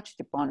just touched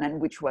upon and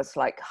which was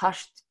like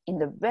hushed in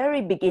the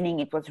very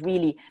beginning, it was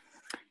really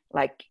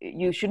like,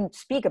 you shouldn't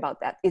speak about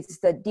that. It's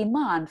the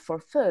demand for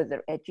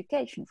further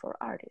education for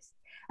artists.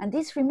 And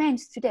this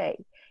remains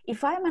today.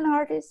 If I'm an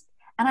artist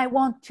and I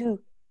want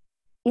to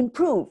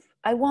improve,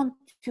 I want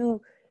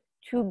to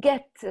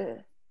get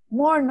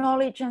more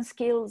knowledge and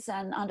skills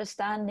and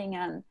understanding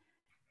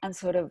and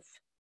sort of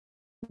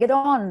get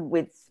on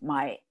with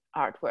my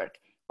artwork,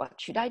 what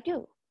should I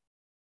do?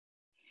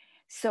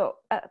 So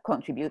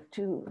contribute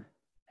to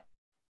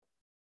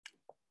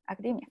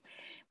academia.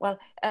 Well,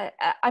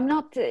 I'm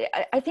not.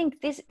 I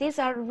think these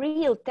are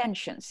real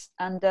tensions,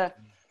 and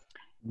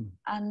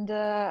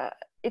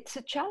it's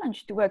a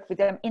challenge to work with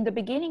them. In the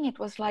beginning, it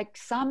was like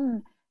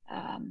some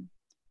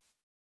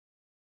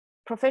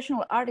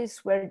professional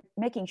artists were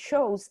making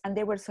shows, and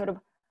they were sort of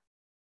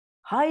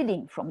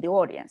hiding from the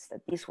audience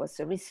that this was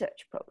a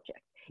research project.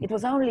 It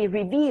was only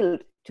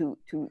revealed to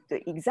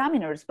the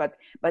examiners, but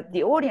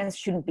the audience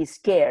shouldn't be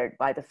scared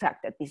by the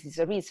fact that this is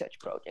a research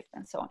project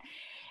and so on.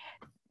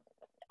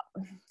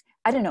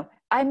 I don't know.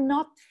 I'm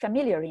not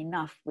familiar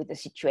enough with the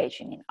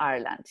situation in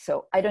Ireland,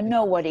 so I don't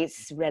know what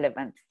is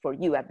relevant for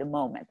you at the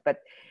moment.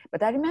 But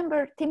I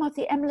remember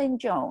Timothy Emlyn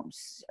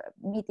Jones,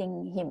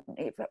 meeting him,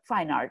 a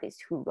fine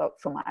artist who wrote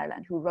from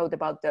Ireland, who wrote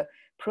about the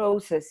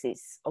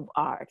processes of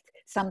art,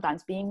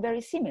 sometimes being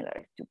very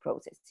similar to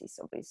processes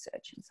of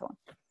research and so on.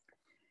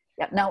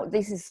 Yeah, now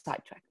this is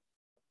sidetrack.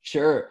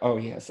 Sure. Oh,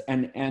 yes.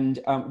 And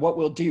what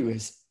we'll do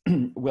is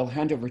we'll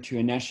hand over to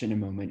Annette in a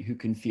moment, who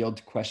can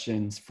field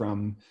questions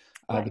from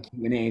the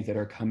Q&A that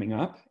are coming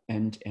up,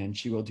 and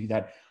she will do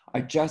that.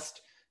 I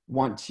just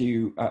want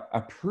to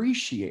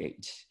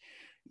appreciate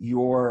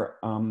your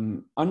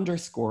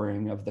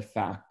underscoring of the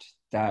fact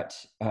that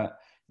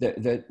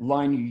the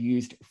line you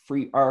used,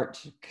 free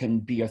art can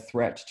be a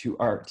threat to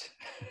art.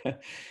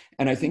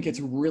 And I think it's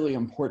really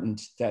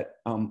important that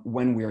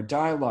when we're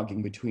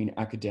dialoguing between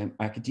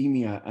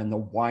academia and the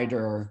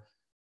wider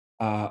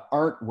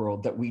art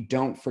world, that we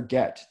don't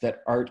forget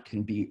that art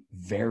can be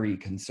very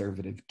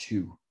conservative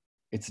too.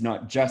 It's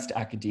not just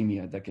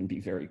academia that can be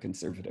very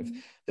conservative.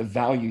 The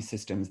value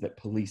systems that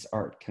police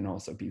art can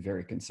also be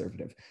very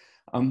conservative.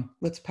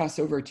 Let's pass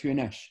over to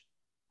Annette.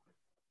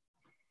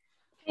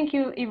 Thank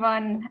you,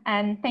 Yvonne,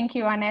 and thank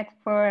you, Annette,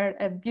 for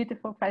a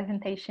beautiful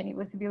presentation. It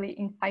was really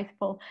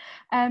insightful.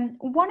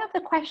 One of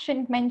the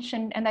questions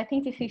mentioned, and I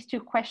think this is two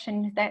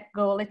questions that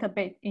go a little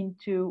bit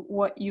into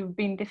what you've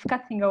been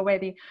discussing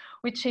already,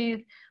 which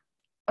is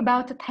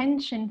about the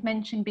tension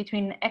mentioned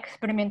between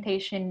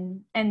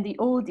experimentation and the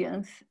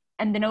audience,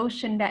 and the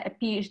notion that a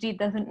PhD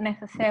doesn't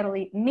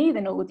necessarily need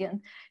an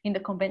audience in the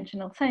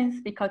conventional sense,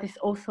 because it's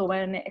also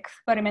an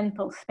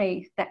experimental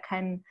space that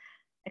can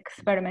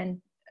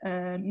experiment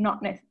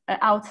not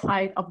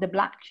outside of the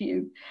black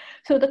cube.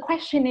 So the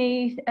question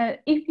is,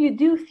 if you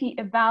do see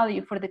a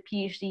value for the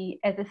PhD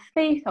as a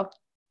space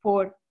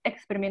for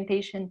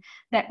experimentation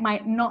that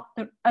might not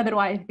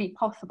otherwise be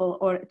possible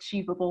or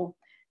achievable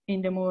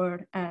in the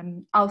more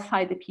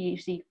outside the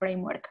PhD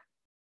framework.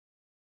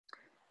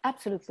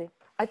 Absolutely.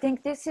 I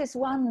think this is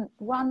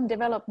one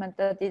development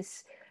that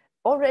is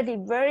already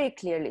very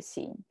clearly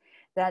seen,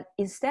 that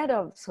instead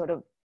of sort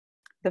of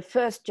the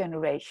first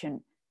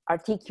generation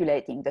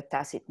articulating the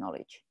tacit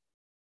knowledge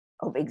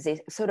of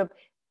sort of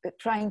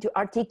trying to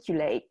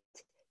articulate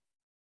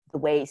the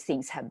way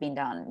things have been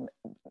done,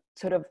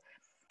 sort of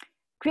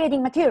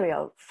creating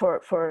material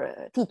for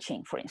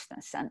teaching, for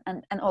instance,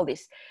 and all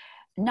this.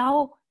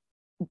 Now,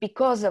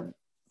 because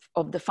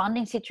of the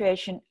funding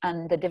situation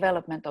and the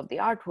development of the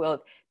art world,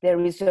 there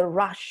is a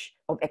rush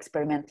of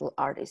experimental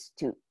artists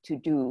to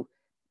do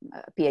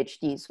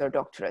PhDs or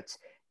doctorates,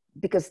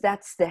 because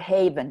that's the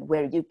haven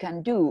where you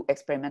can do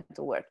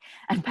experimental work.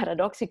 And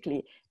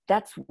paradoxically,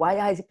 that's why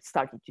I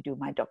started to do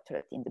my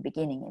doctorate in the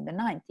beginning, in the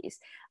 90s.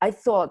 I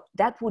thought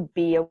that would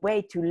be a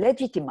way to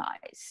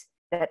legitimize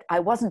that I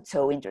wasn't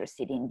so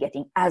interested in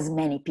getting as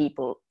many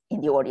people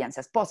in the audience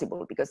as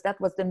possible, because that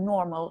was the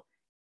normal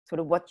sort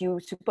of what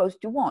you're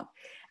supposed to want.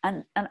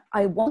 And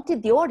I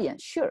wanted the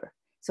audience, sure.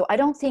 So I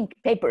don't think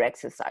paper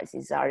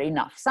exercises are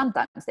enough.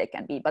 Sometimes they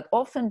can be, but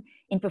often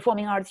in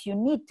performing arts, you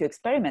need to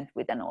experiment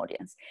with an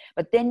audience.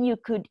 But then you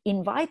could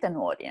invite an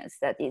audience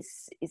that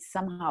is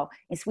somehow,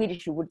 in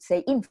Swedish you would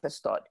say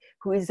införstådd,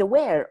 who is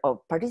aware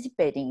of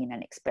participating in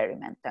an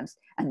experiment and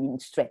in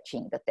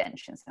stretching the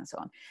tensions and so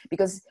on.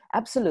 Because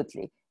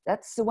absolutely,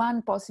 that's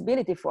one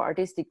possibility for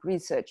artistic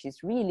research, is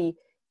really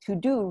to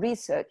do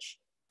research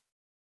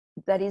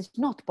that is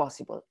not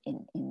possible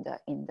in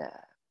the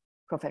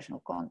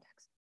professional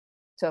context.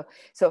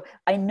 So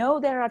I know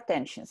there are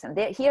tensions, and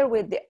here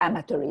with the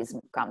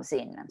amateurism comes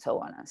in, and so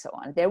on and so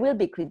on. There will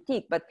be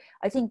critique, but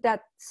I think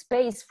that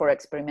space for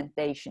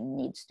experimentation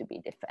needs to be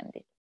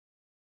defended.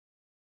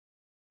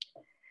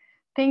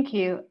 Thank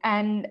you.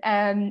 And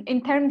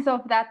in terms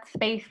of that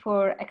space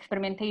for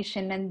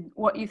experimentation and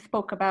what you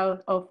spoke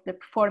about of the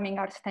performing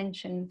arts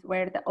tensions,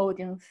 where the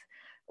audience,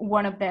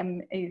 one of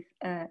them is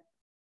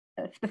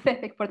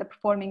specific for the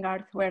performing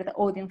arts, where the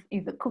audience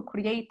is a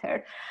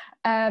co-creator.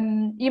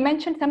 You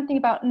mentioned something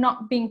about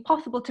not being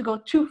possible to go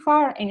too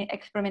far in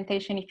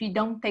experimentation if you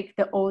don't take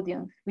the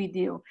audience with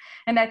you.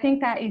 And I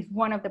think that is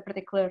one of the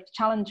particular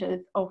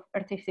challenges of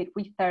artistic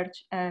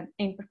research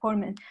in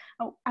performance.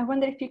 I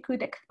wonder if you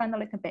could expand a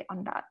little bit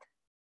on that.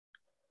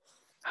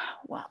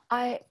 Well,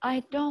 I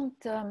don't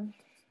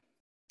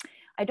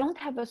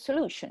have a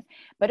solution,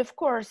 but of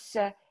course,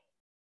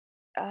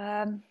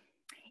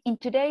 in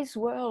today's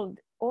world,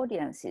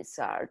 audiences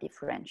are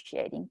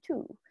differentiating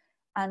too.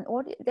 And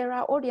there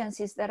are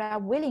audiences that are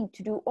willing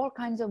to do all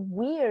kinds of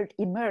weird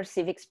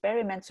immersive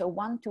experiments or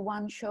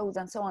one-to-one shows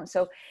and so on.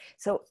 So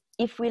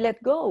if we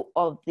let go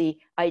of the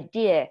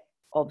idea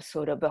of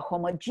sort of a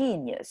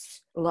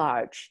homogeneous,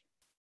 large,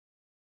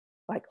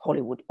 like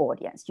Hollywood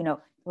audience, you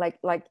know, like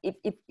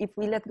if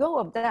we let go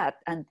of that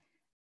and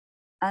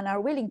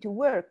are willing to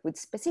work with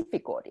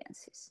specific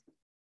audiences,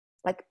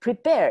 like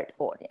prepared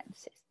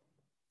audiences,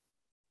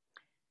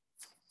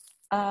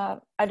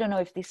 I don't know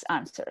if this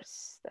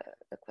answers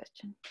the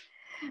question.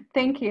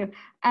 Thank you.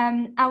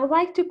 I would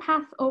like to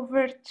pass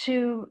over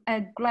to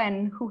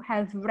Glenn, who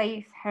has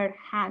raised her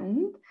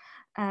hand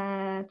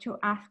to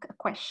ask a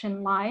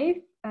question live.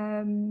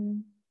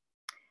 Glenn,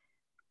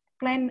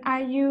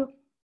 are you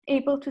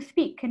able to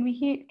speak? Can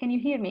you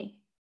hear me?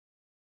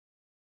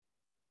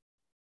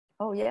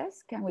 Oh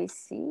yes, can we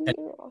see?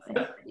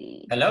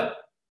 Hello?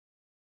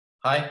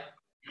 Hi.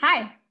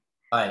 Hi.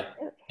 Hi.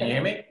 Can you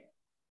hear me?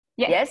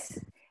 Yes.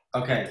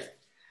 Okay.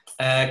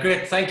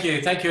 Great. Thank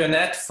you. Thank you,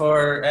 Annette,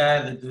 for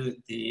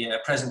the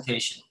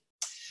presentation.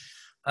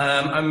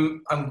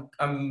 I'm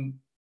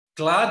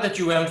glad that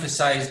you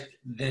emphasized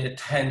the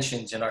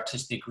tensions in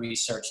artistic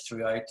research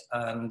throughout.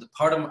 And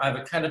I have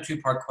a kind of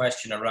two-part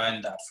question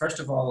around that. First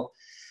of all,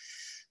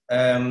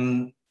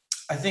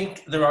 I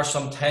think there are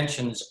some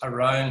tensions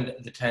around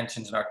the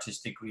tensions in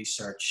artistic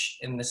research,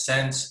 in the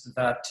sense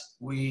that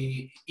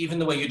even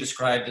the way you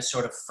described the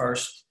sort of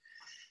first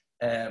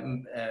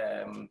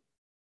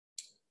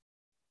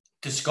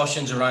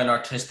discussions around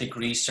artistic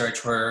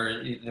research,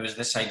 where there was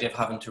this idea of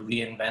having to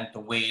reinvent the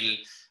wheel,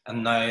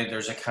 and now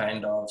there's a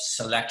kind of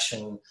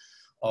selection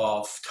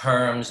of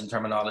terms and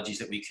terminologies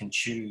that we can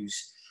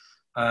choose.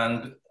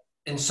 And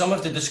in some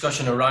of the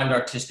discussion around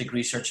artistic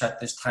research at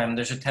this time,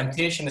 there's a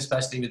temptation,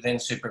 especially within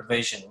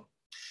supervision,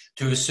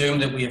 to assume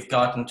that we have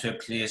gotten to a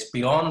place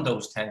beyond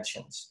those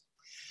tensions,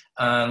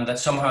 and that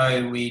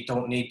somehow we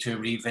don't need to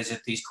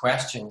revisit these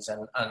questions,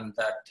 and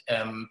that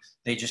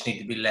they just need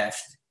to be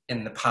left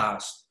in the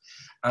past.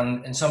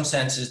 And in some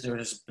senses, there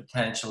is a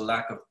potential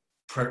lack of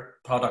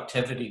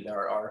productivity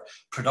there, or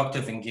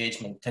productive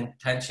engagement.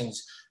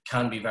 Tensions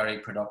can be very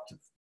productive.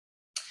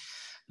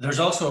 There's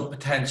also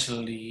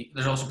potentially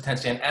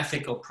an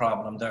ethical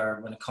problem there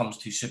when it comes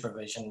to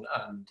supervision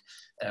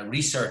and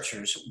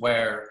researchers,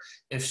 where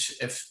if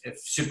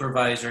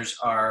supervisors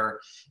are,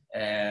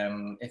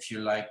 if you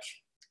like,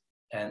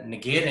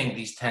 negating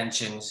these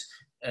tensions,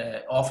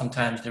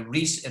 oftentimes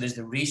it is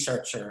the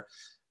researcher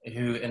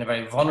who, in a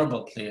very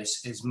vulnerable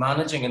place, is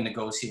managing and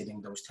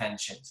negotiating those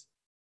tensions.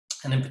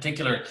 And in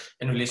particular,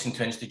 in relation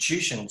to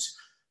institutions,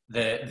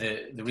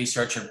 the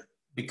researcher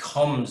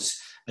becomes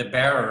the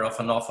bearer of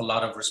an awful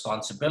lot of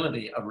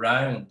responsibility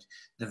around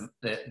the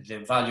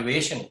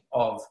evaluation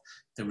of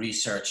the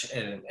research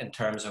in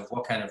terms of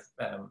what kind of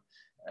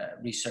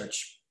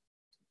research,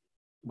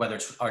 whether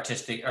it's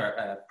artistic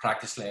or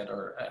practice-led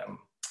or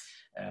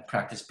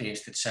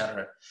practice-based,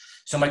 etc.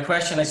 So my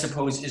question, I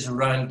suppose, is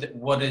around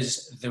what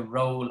is the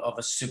role of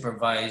a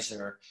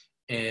supervisor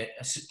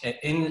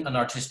in an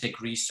artistic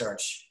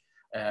research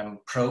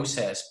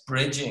process,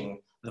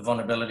 bridging the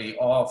vulnerability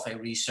of a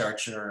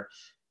researcher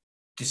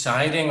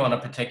deciding on a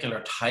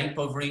particular type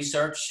of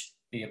research,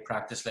 be it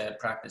practice-led,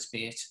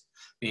 practice-based,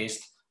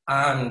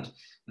 and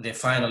the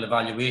final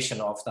evaluation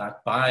of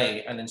that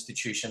by an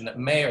institution that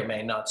may or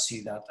may not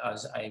see that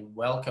as a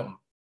welcome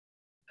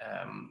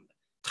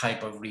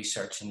type of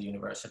research in the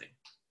university.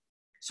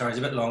 Sorry, it's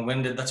a bit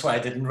long-winded, that's why I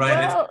didn't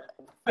write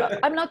it.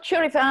 I'm not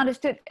sure if I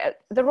understood.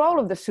 The role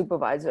of the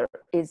supervisor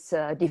is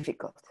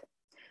difficult.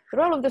 The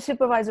role of the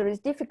supervisor is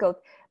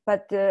difficult,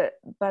 but this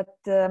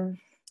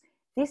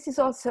is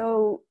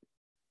also,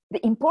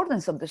 the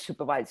importance of the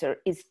supervisor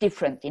is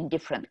different in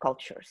different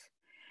cultures.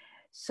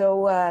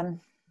 So,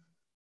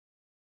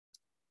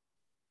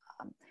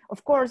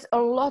 of course, a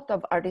lot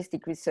of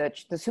artistic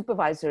research, the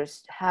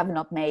supervisors have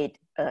not made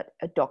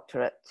a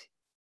doctorate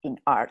in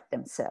art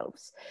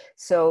themselves.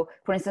 So,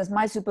 for instance,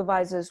 my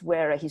supervisors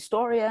were a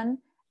historian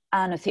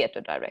and a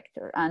theater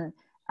director. And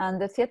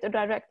the theater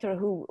director,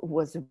 who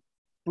was a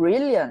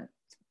brilliant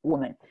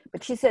woman,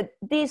 but she said,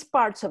 these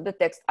parts of the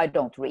text I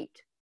don't read,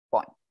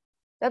 point.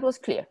 That was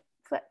clear,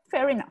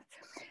 fair enough.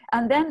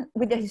 And then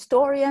with the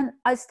historian,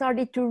 I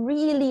started to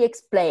really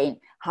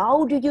explain,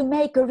 how do you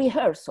make a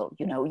rehearsal?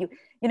 You know,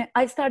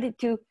 I started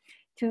to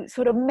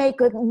sort of make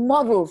a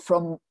model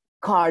from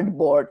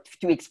cardboard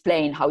to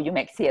explain how you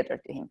make theater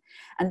to him.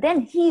 And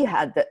then he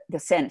had the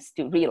sense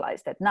to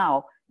realize that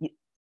now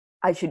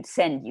I should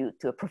send you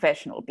to a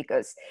professional,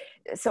 because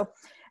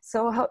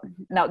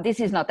now this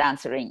is not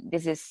answering,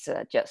 this is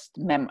just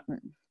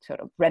sort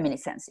of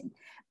reminiscing,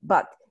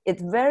 but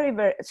it's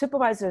very,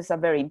 supervisors are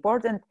very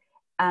important.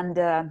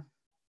 And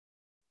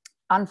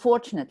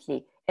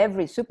unfortunately,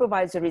 every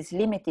supervisor is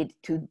limited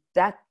to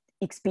that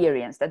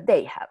experience that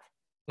they have.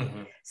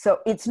 Mm-hmm. So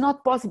it's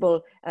not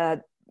possible,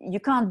 you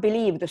can't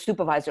believe the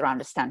supervisor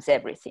understands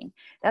everything.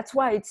 That's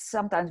why it's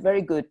sometimes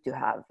very good to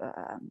have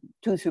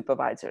two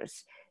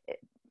supervisors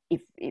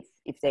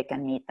if they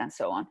can meet and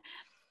so on.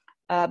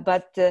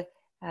 But the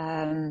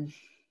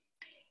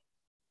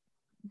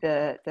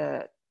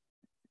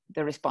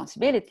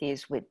responsibility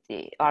is with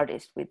the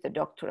artist, with the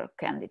doctoral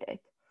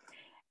candidate.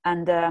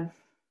 And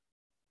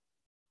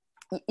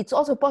it's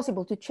also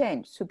possible to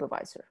change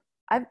supervisor.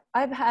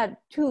 I've had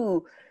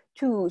two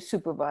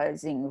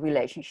supervising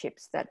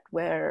relationships that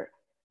were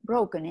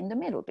broken in the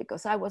middle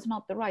because I was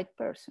not the right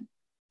person.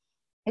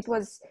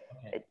 It's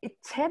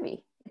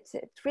heavy.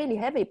 It's really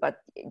heavy,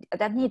 but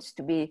that needs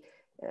to be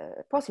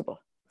possible.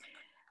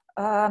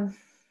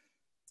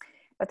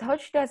 But how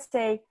should I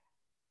say?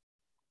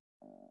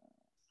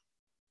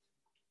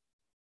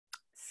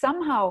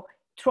 Somehow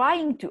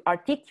trying to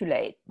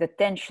articulate the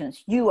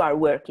tensions you are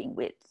working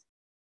with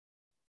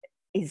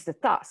is the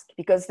task,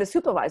 because the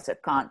supervisor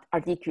can't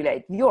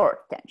articulate your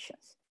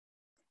tensions.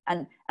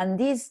 And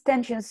these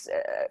tensions,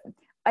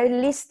 I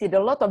listed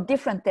a lot of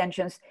different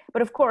tensions,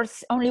 but of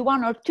course only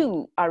one or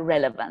two are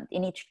relevant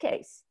in each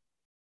case.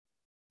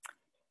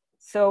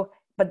 So,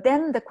 but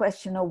then the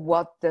question of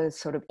what the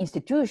sort of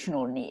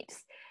institutional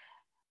needs.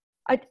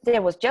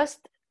 There was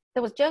just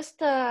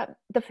the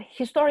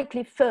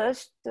historically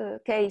first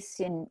case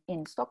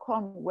in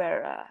Stockholm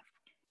where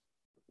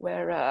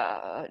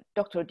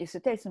doctoral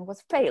dissertation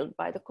was failed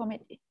by the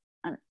committee.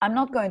 And I'm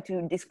not going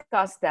to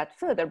discuss that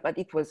further, but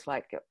it was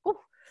like a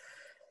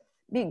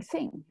big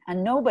thing,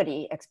 and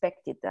nobody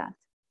expected that.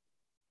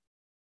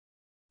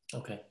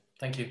 Okay,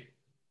 thank you.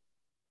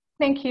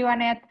 Thank you,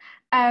 Annette.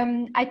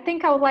 I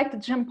think I would like to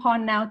jump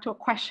on now to a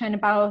question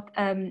about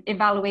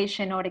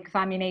evaluation or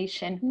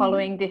examination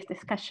following this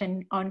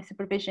discussion on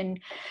supervision.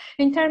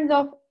 In terms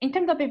of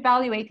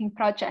evaluating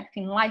projects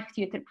in live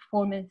theatre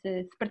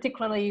performances,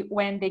 particularly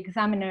when the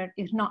examiner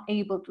is not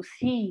able to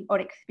see or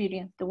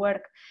experience the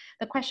work,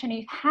 the question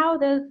is,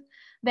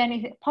 then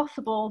is it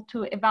possible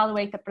to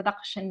evaluate a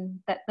production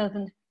that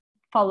doesn't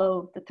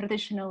follow the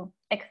traditional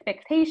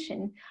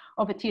expectation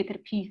of a theatre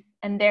piece,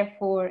 and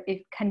therefore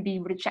it can be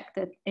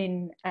rejected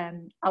in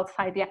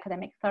outside the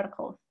academic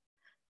circles?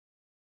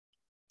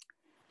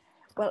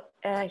 Well,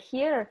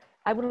 here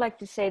I would like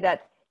to say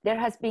that there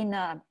has been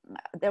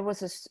there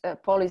was a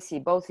policy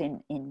both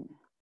in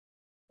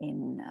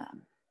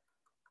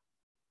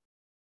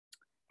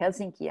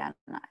Helsinki and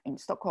in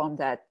Stockholm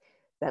that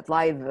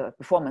live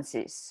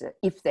performances,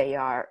 if they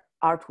are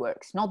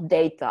artworks, not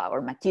data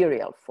or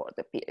material for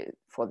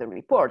the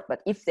report,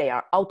 but if they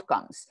are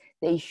outcomes,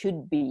 they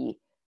should be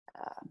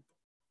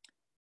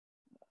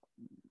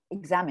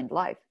examined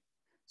live.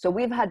 So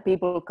we've had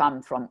people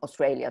come from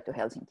Australia to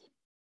Helsinki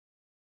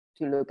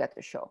to look at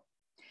the show.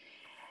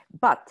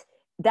 But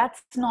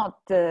that's not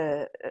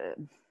the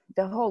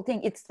whole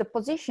thing. It's the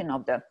position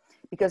of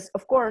because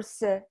of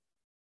course,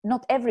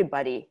 not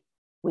everybody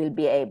will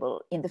be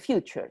able in the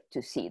future to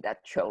see that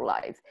show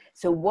live.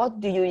 So what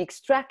do you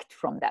extract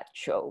from that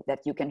show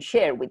that you can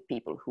share with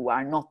people who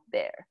are not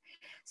there?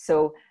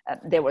 So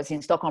there was in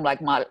Stockholm,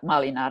 like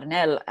Malin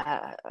Arnell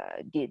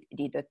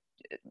did a,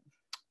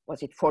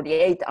 was it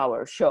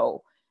 48-hour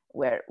show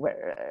where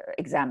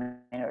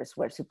examiners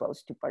were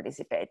supposed to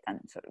participate and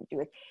sort of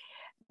do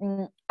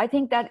it. I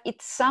think that in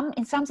some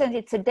sense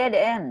it's a dead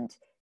end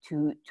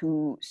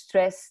to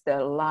stress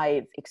the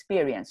live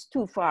experience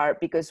too far,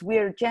 because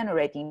we're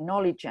generating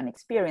knowledge and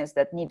experience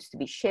that needs to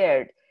be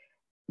shared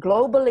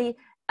globally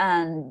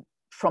and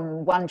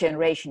from one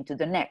generation to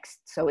the next.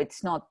 So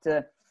it's not,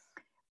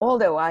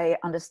 although I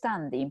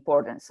understand the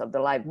importance of the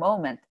live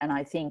moment, and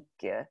I think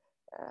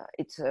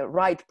it's a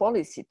right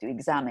policy to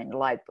examine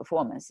live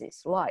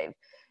performances live,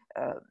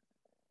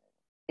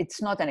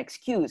 it's not an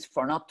excuse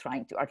for not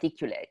trying to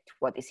articulate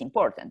what is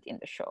important in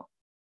the show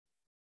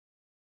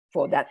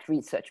for that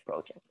research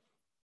project.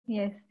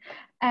 Yes.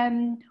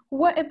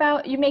 What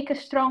about, you make a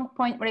strong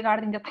point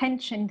regarding the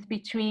tensions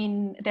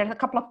between, there's a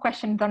couple of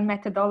questions on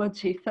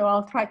methodology, so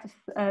I'll try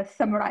to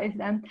summarize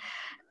them.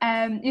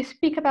 You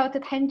speak about the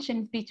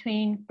tensions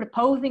between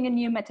proposing a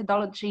new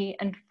methodology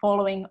and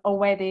following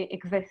already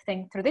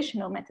existing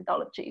traditional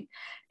methodology.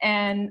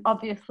 And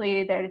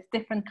obviously there is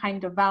different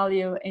kind of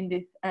value in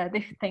this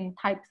distinct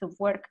types of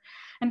work.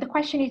 And the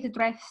question is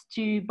addressed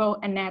to both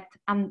Annette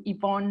and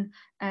Yvonne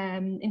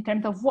in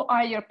terms of what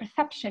are your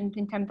perceptions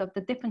in terms of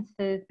the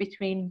differences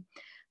between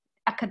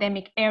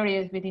academic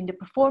areas within the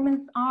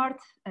performance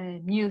arts,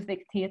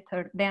 music,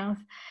 theater, dance,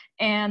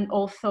 and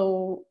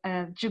also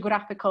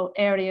geographical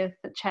areas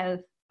such as,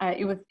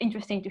 it was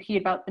interesting to hear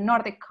about the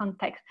Nordic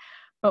context,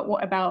 but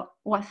what about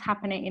what's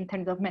happening in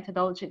terms of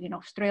methodologies in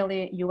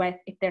Australia, US,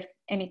 if there's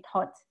any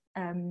thoughts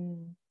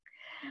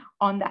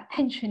on that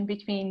tension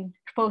between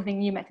proposing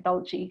new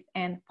methodologies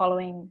and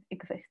following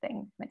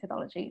existing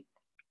methodologies?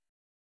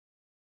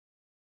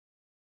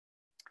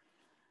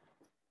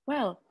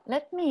 Well,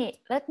 let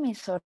me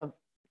sort of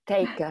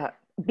take a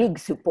big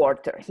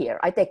supporter here.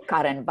 I take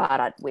Karen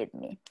Barat with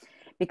me,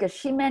 because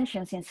she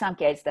mentions in some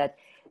case that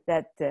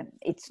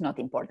it's not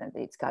important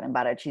that it's Karen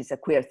Barat. She's a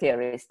queer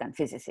theorist and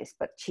physicist,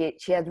 but she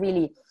had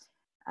really,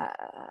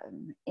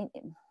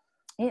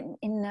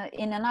 in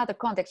another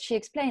context, she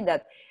explained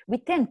that we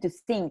tend to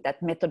think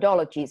that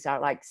methodologies are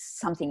like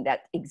something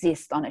that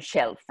exists on a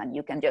shelf, and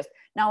you can just,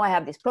 now I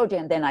have this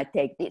project and then I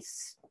take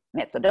this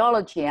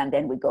methodology and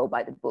then we go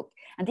by the book.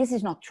 And this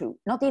is not true,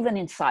 not even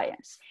in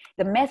science.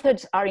 The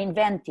methods are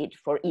invented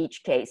for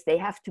each case. They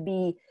have to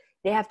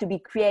be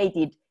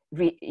created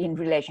in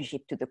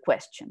relationship to the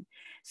question.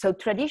 So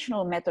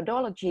traditional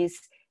methodologies,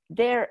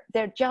 they're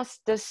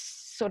just this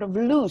sort of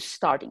loose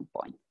starting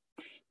point.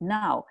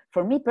 Now,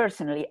 for me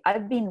personally,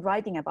 I've been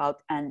writing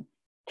about and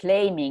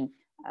claiming,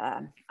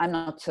 I'm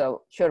not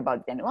so sure about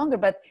it any longer,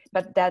 but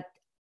that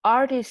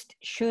artists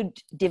should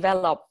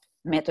develop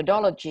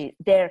methodology,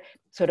 their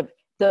sort of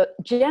the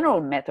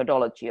general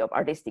methodology of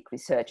artistic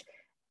research.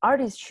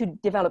 Artists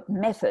should develop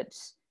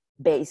methods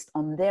based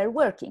on their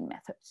working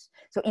methods.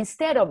 So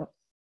instead of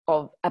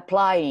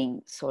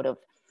applying sort of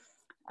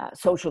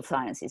social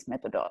sciences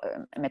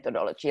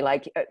methodology,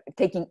 like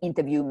taking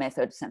interview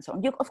methods and so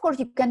on, of course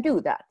you can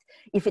do that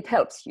if it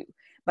helps you.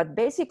 But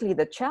basically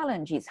the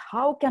challenge is,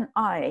 how can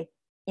I,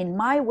 in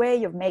my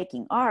way of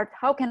making art,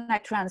 how can I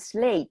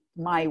translate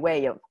my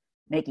way of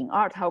making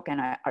art, how can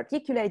I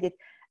articulate it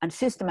and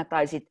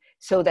systematize it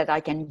so that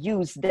I can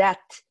use that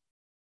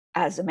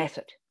as a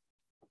method?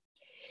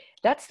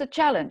 That's the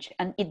challenge,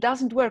 and it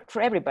doesn't work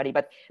for everybody,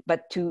 but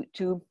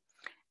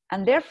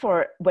and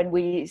therefore when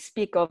we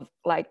speak of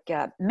like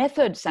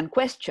methods and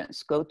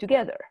questions go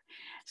together.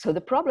 So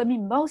the problem is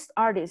most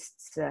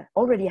artists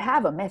already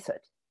have a method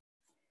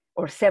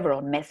or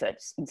several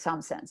methods in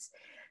some sense.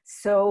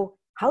 So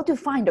how to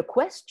find a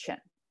question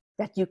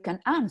that you can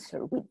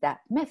answer with that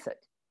method.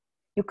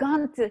 You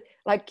can't,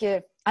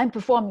 I'm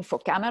performing for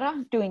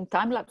camera, doing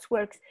time-lapse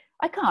works.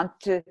 I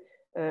can't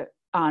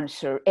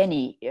answer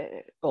any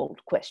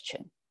old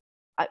question.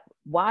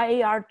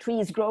 Why are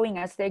trees growing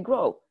as they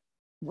grow?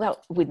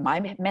 Well, with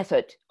my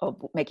method of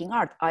making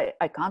art,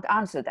 I can't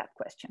answer that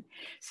question.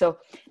 So,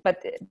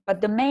 but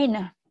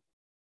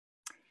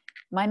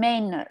my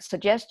main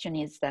suggestion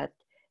is that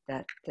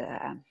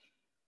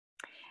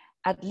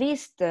at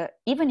least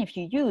even if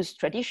you use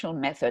traditional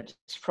methods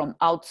from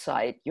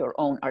outside your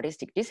own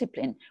artistic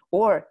discipline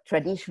or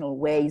traditional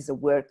ways of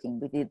working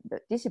within the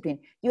discipline,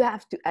 you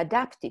have to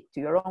adapt it to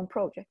your own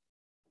project.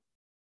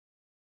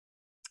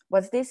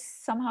 Was this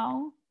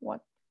somehow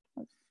what?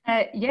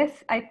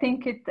 Yes, I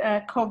think it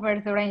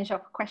covers a range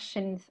of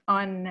questions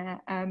on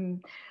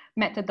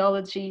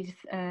methodologies,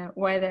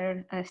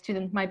 whether a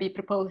student might be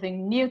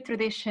proposing new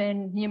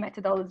tradition, new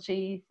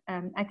methodologies.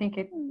 I think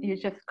you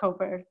just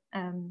covered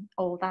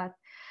all that.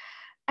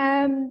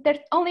 There's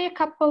only a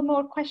couple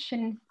more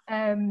questions.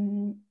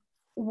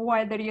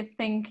 Whether you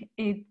think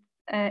it's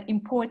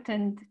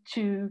important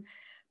to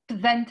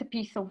present a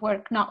piece of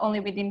work not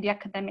only within the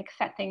academic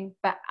setting,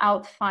 but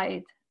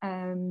outside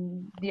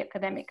the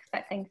academic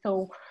setting.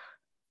 So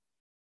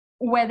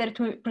whether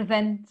to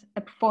present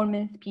a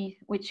performance piece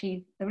which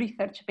is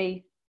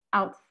research-based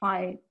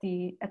outside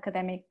the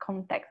academic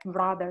context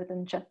rather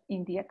than just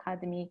in the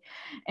academy.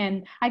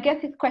 And I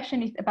guess this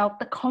question is about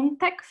the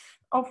context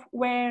of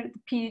where the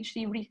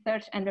PhD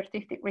research and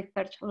artistic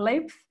research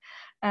lives.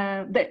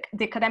 The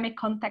academic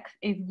context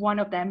is one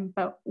of them,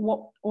 but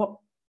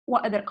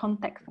what other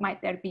context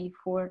might there be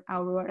for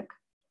our work?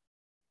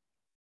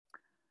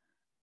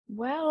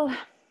 Well,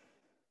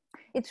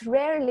 it's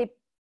rarely,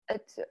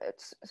 it's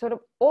sort of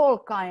all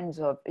kinds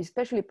of,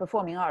 especially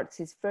performing arts,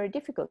 is very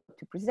difficult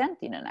to present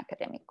in an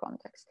academic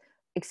context,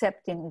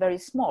 except in very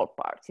small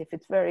parts. If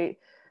it's very,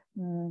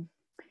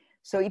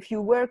 so if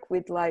you work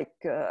with like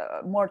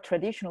more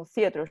traditional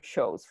theater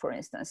shows, for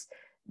instance,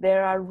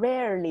 there are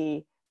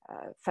rarely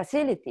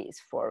facilities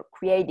for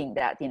creating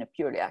that in a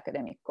purely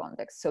academic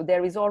context. So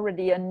there is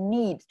already a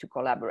need to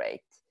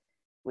collaborate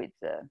with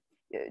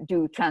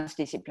do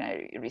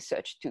transdisciplinary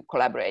research, to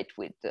collaborate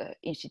with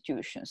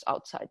institutions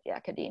outside the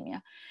academia.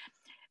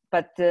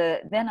 But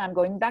then I'm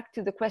going back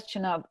to the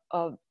question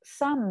of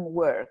some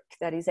work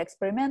that is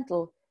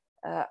experimental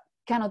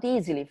cannot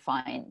easily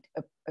find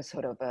a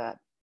sort of a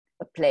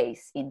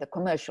place in the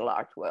commercial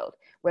art world,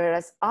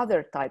 whereas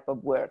other type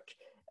of work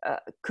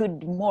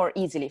could more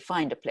easily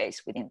find a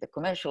place within the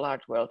commercial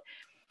art world.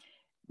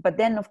 But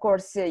then, of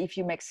course, if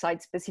you make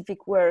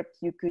site-specific work,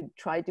 you could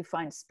try to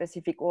find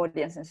specific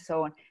audience and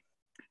so on.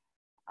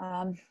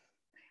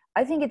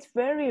 I think it's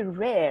very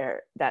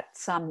rare that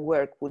some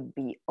work would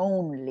be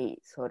only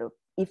sort of,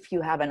 if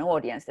you have an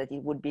audience, that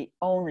it would be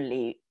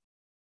only,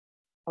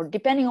 or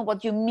depending on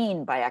what you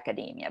mean by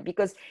academia,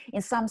 because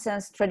in some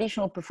sense,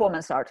 traditional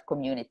performance art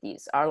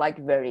communities are like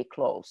very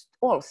closed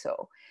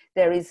also.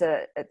 There is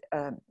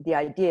the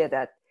idea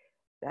that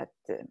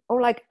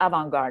or like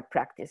avant-garde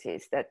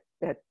practices, that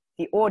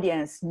the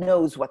audience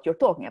knows what you're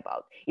talking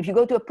about. If you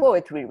go to a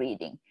poetry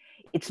reading,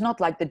 it's not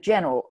like the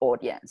general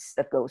audience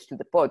that goes to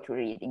the poetry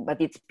reading, but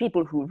it's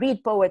people who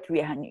read poetry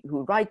and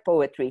who write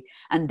poetry,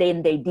 and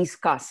then they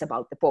discuss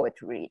about the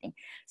poetry reading.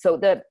 So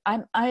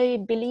I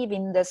believe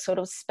in the sort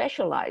of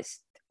specialized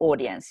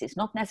audiences,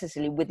 not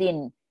necessarily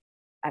within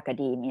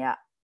academia,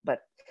 but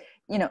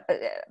you know,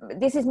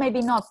 this is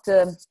maybe not,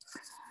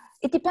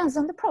 it depends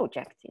on the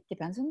project. It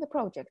depends on the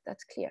project,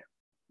 that's clear.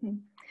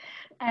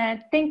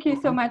 Thank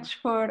you so much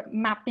for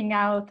mapping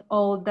out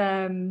all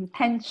the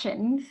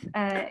tensions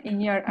in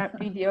your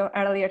video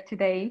earlier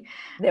today.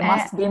 There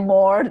must be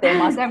more, there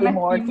must be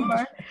more.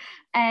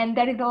 And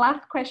there is a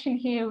last question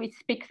here which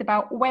speaks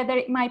about whether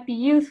it might be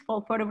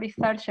useful for a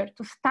researcher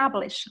to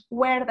establish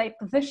where they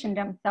position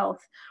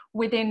themselves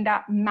within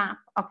that map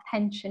of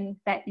tension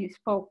that you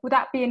spoke. Would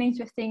that be an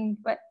interesting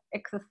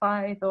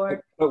exercise?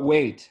 Or? But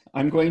wait,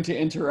 I'm going to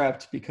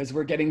interrupt because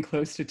we're getting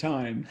close to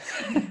time.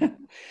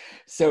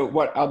 So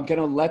what I'm going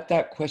to let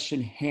that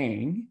question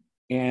hang,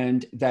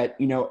 and that,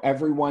 you know,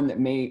 everyone that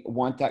may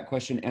want that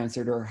question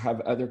answered or have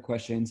other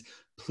questions,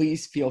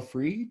 please feel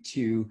free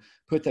to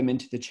put them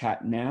into the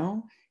chat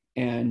now,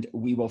 and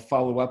we will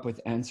follow up with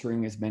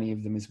answering as many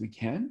of them as we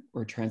can,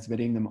 or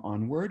transmitting them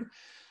onward,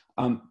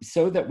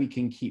 so that we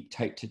can keep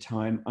tight to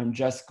time. I'm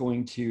just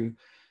going to,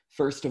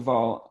 first of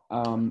all,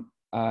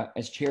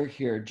 as chair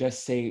here,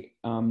 just say,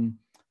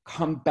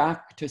 come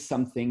back to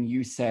something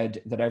you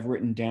said that I've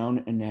written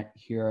down, Annette,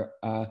 here.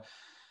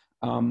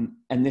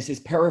 And this is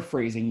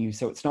paraphrasing you,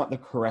 so it's not the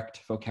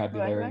correct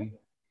vocabulary. Right.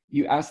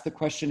 You asked the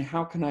question,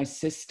 how can I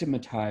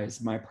systematize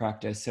my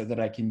practice so that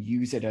I can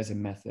use it as a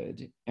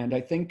method? And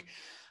I think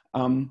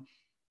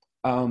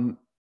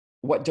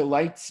what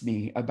delights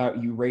me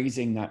about you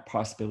raising that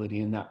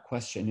possibility and that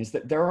question is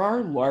that there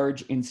are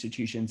large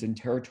institutions and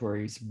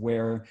territories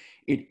where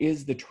it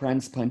is the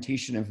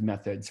transplantation of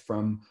methods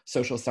from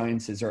social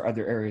sciences or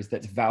other areas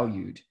that's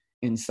valued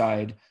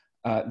inside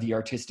the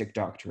artistic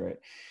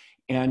doctorate.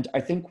 And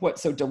I think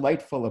what's so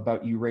delightful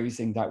about you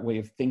raising that way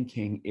of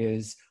thinking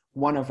is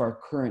one of our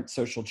current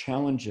social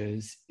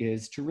challenges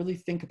is to really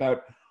think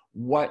about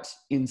what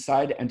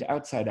inside and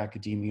outside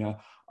academia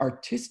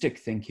artistic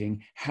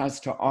thinking has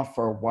to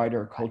offer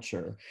wider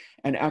culture.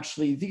 And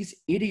actually these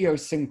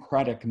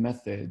idiosyncratic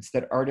methods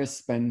that artists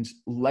spend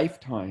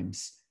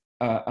lifetimes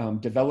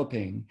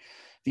developing,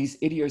 these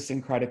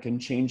idiosyncratic and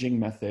changing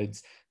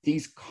methods,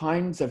 these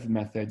kinds of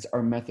methods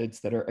are methods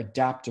that are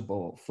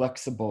adaptable,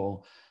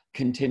 flexible,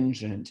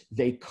 contingent.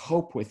 They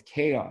cope with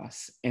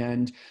chaos.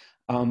 And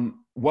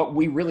what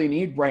we really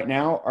need right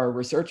now are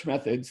research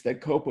methods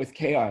that cope with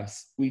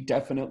chaos. We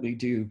definitely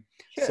do.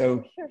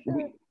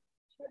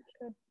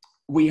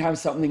 We have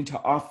something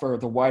to offer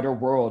the wider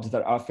world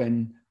that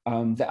often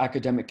the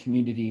academic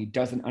community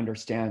doesn't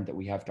understand that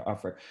we have to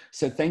offer.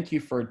 So thank you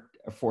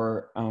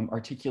for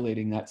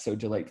articulating that so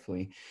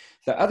delightfully.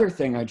 The other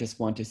thing I just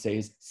want to say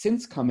is,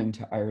 since coming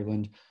to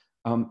Ireland,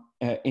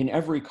 in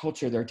every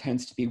culture there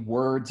tends to be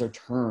words or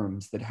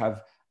terms that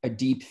have a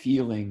deep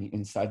feeling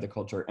inside the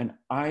culture. And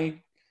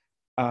I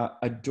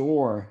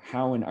adore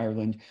how in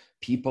Ireland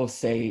people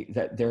say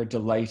that they're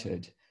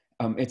delighted.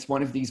 It's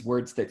one of these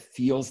words that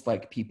feels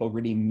like people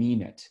really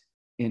mean it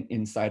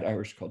inside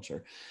Irish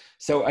culture.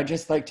 So I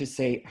just like to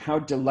say how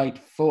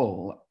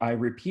delightful I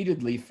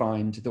repeatedly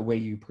find the way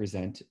you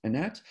present,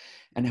 Annette,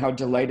 and how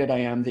delighted I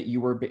am that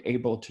you were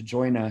able to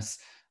join us.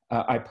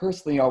 I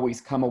personally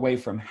always come away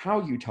from how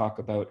you talk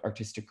about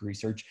artistic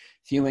research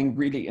feeling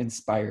really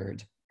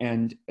inspired.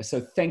 And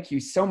so thank you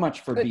so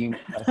much for being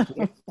with us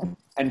today.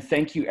 And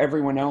thank you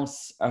everyone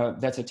else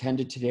that's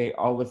attended today,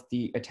 all of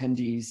the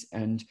attendees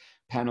and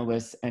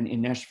panelists, and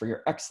Ines for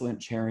your excellent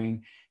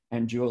chairing,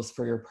 and Jules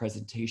for your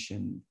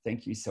presentation.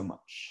 Thank you so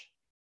much.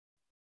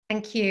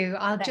 Thank you.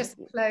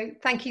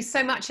 Thank you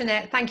so much,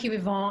 Annette. Thank you,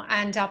 Yvonne,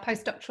 and our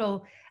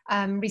postdoctoral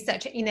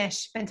researcher,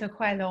 Ines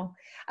Bento-Coelho.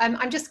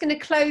 I'm just going to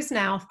close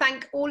now.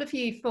 Thank all of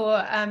you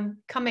for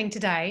coming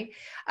today.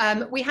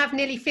 We have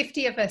nearly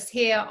 50 of us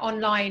here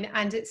online,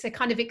 and it's a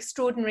kind of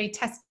extraordinary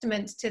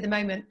testament to the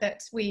moment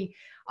that we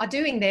are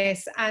doing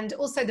this, and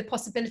also the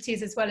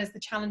possibilities as well as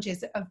the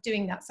challenges of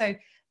doing that. So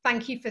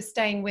thank you for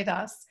staying with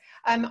us.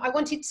 I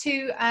wanted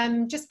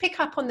to just pick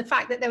up on the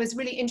fact that there was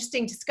really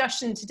interesting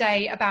discussion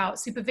today about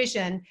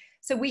supervision.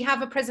 So we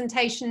have a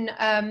presentation,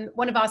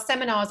 one of our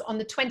seminars on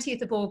the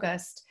 20th of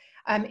August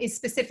is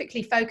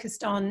specifically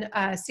focused on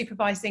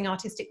supervising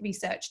artistic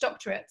research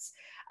doctorates.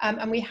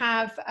 And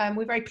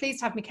we're very pleased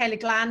to have Michaela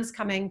Glanz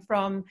coming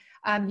from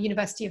the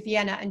University of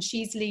Vienna, and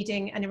she's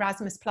leading an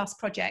Erasmus Plus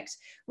project,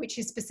 which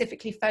is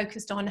specifically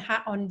focused on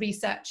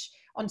research,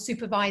 on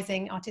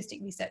supervising artistic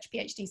research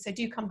PhD. So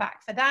do come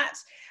back for that.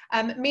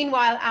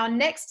 Meanwhile, our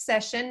next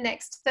session,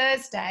 next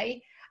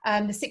Thursday,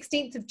 the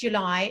 16th of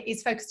July,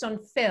 is focused on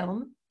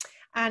film.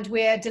 And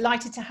we're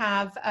delighted to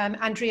have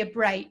Andrea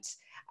Breit,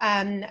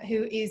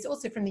 who is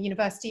also from the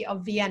University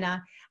of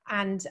Vienna.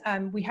 And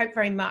we hope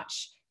very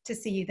much to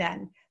see you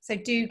then. So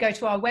do go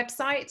to our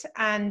website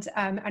and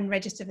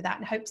register for that,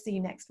 and hope to see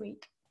you next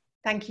week.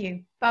 Thank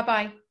you.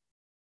 Bye-bye.